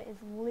little brother is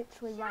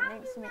literally right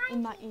next to me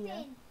in my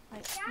ear.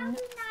 Like, Shall do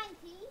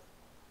 90s?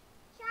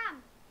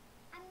 Sham,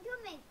 I'm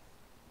coming.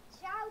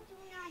 Shall do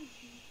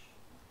 90s?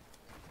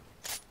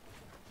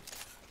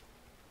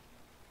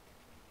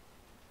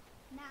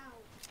 Now,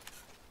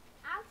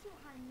 I'll do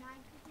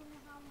 90s in the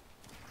house.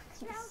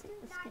 Shall do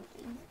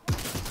 90s?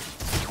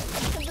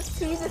 I can just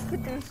see this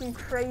kid doing some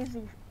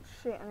crazy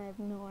shit and I have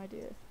no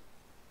idea.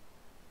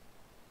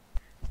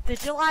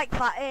 Did you like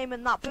that aim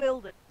in that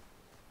building?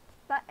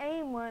 That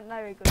aim weren't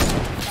very good.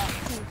 About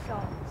 2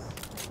 shots.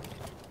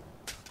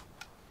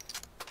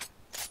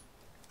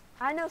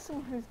 I know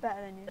someone who's better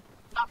than you.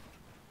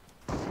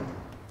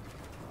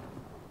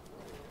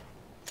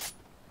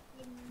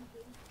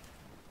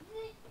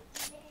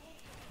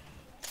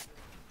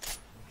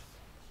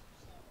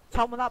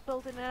 Tell me that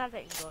building in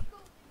Edinburgh.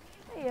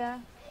 Yeah.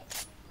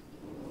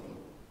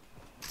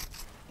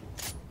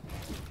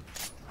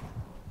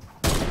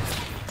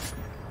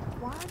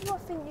 Why do I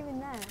think you're in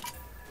there?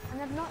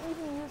 And I've not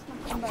even used my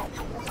combat.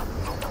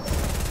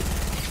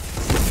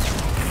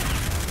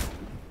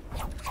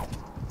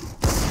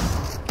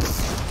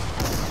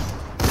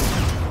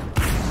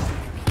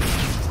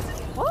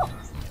 What?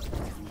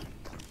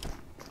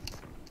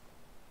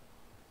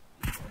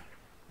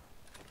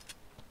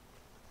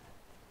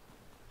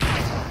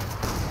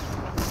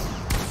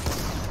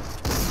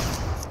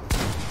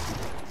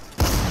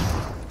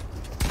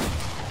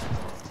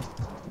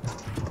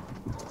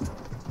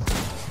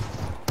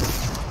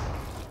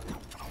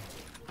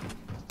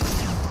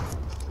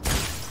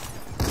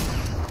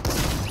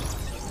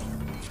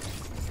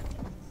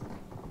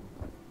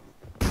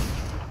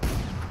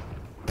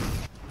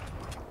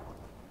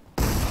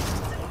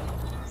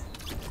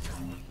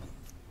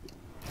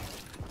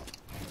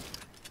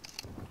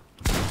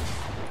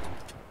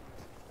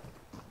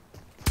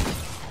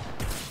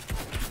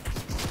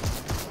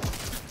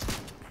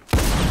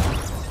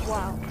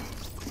 Wow.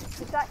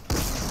 If that kid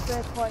was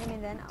reporting me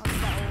then, I was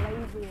get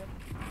lazy.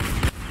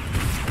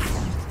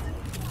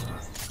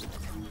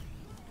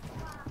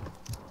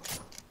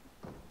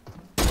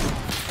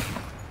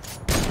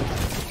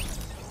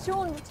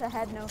 200 to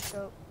head, no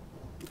scope.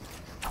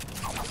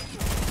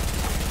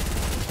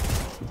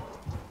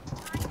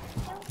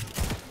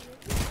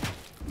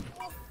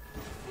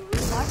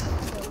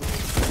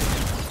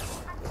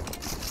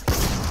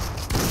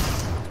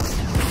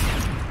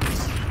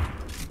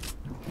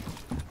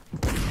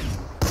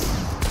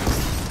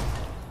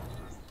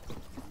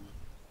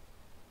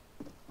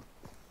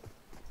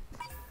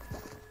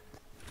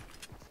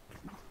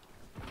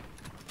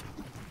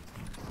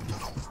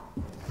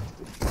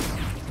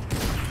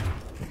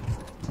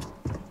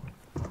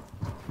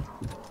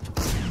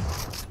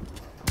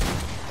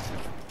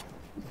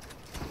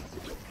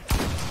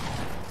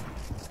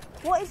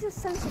 What is his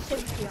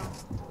sensitivity on?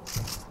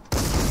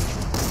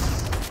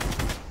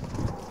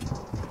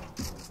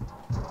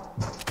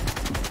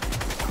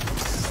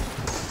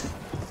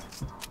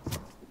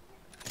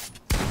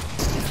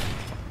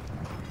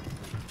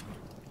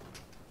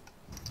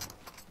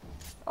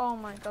 Oh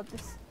my god,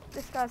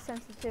 this guy's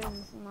sensitivity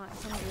is like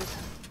 100.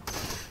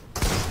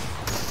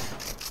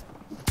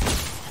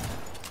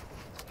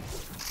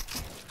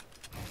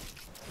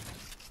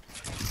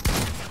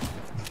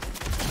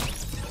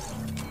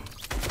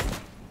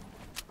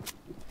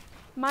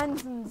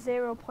 Mine's in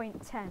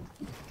 0.10.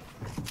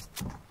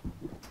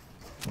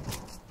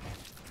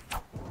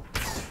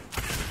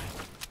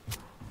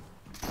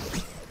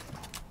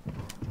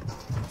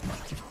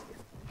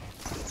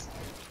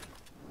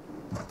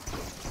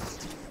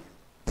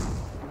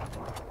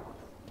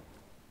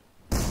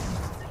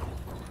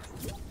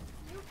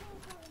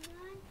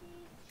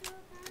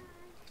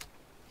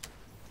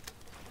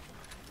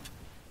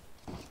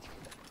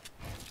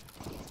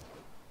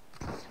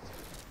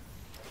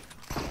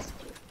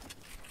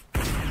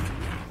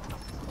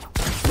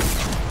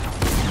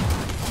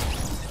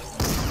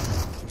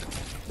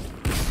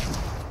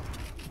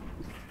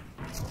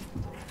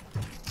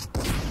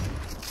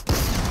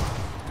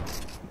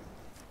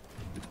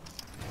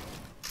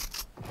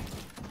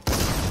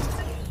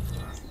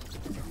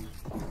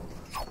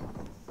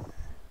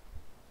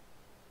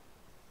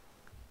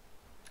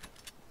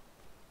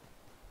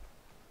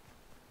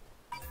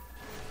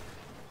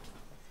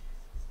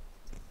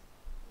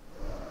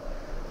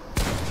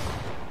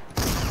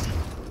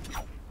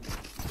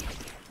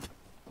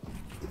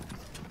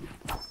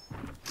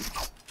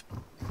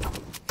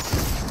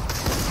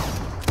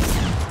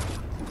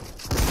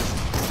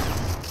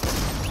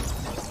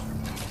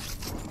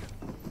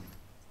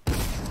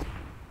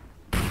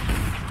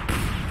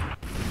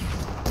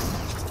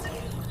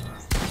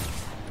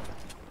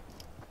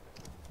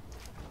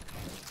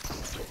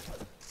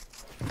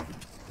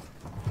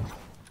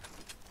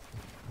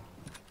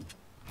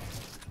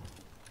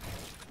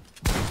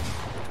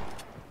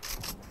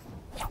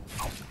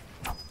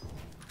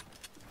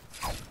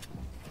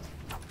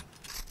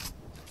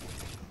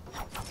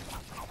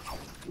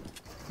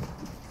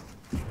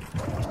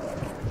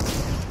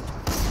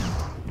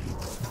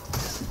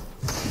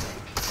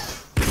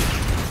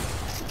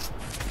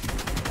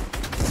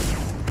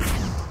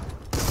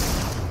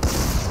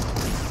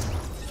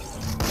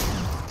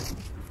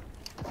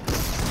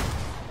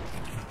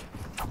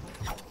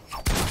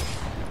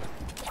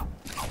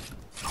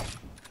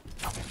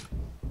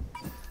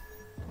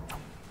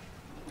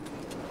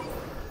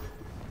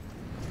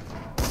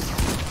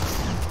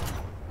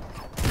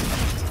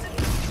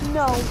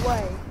 No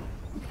way.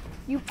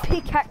 You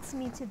pickaxe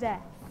me to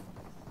death.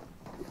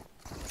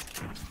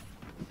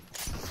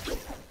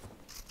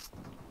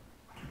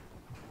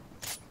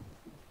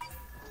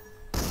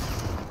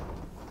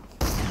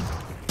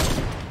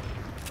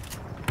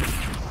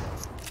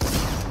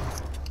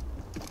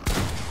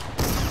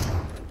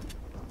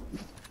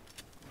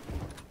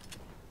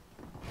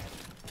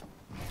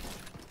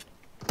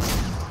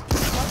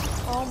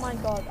 Oh my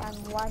god,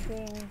 I'm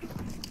lagging.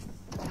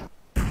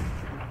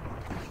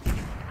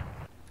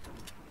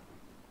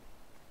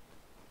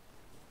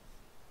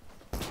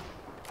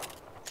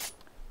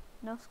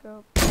 No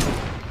scope.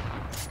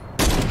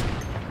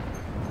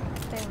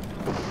 Stay on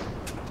now.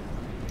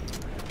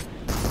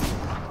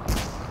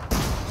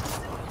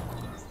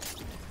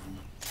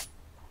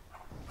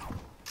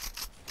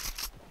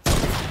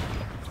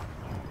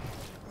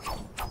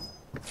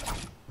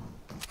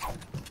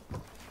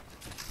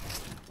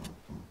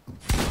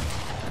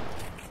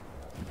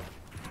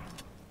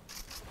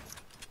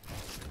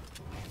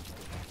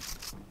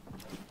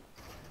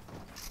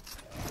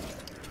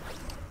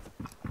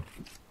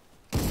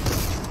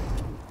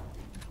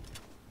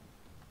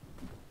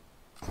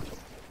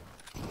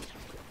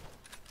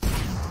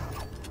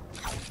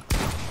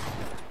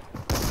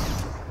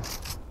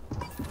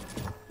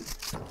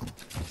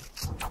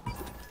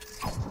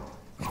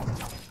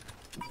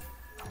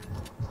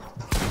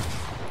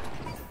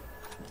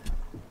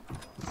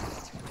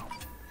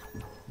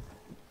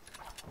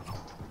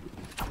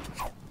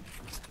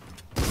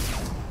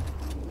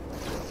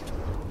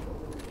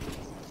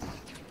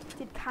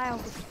 Kyle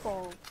just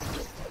fall.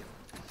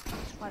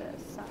 Why did it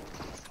suck?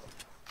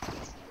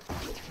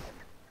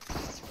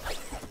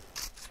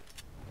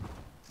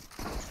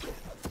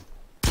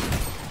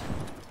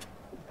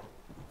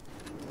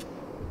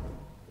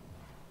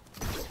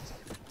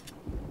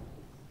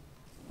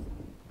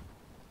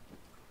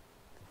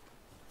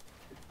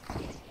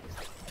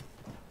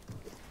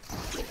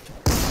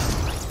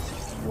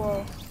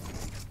 Whoa.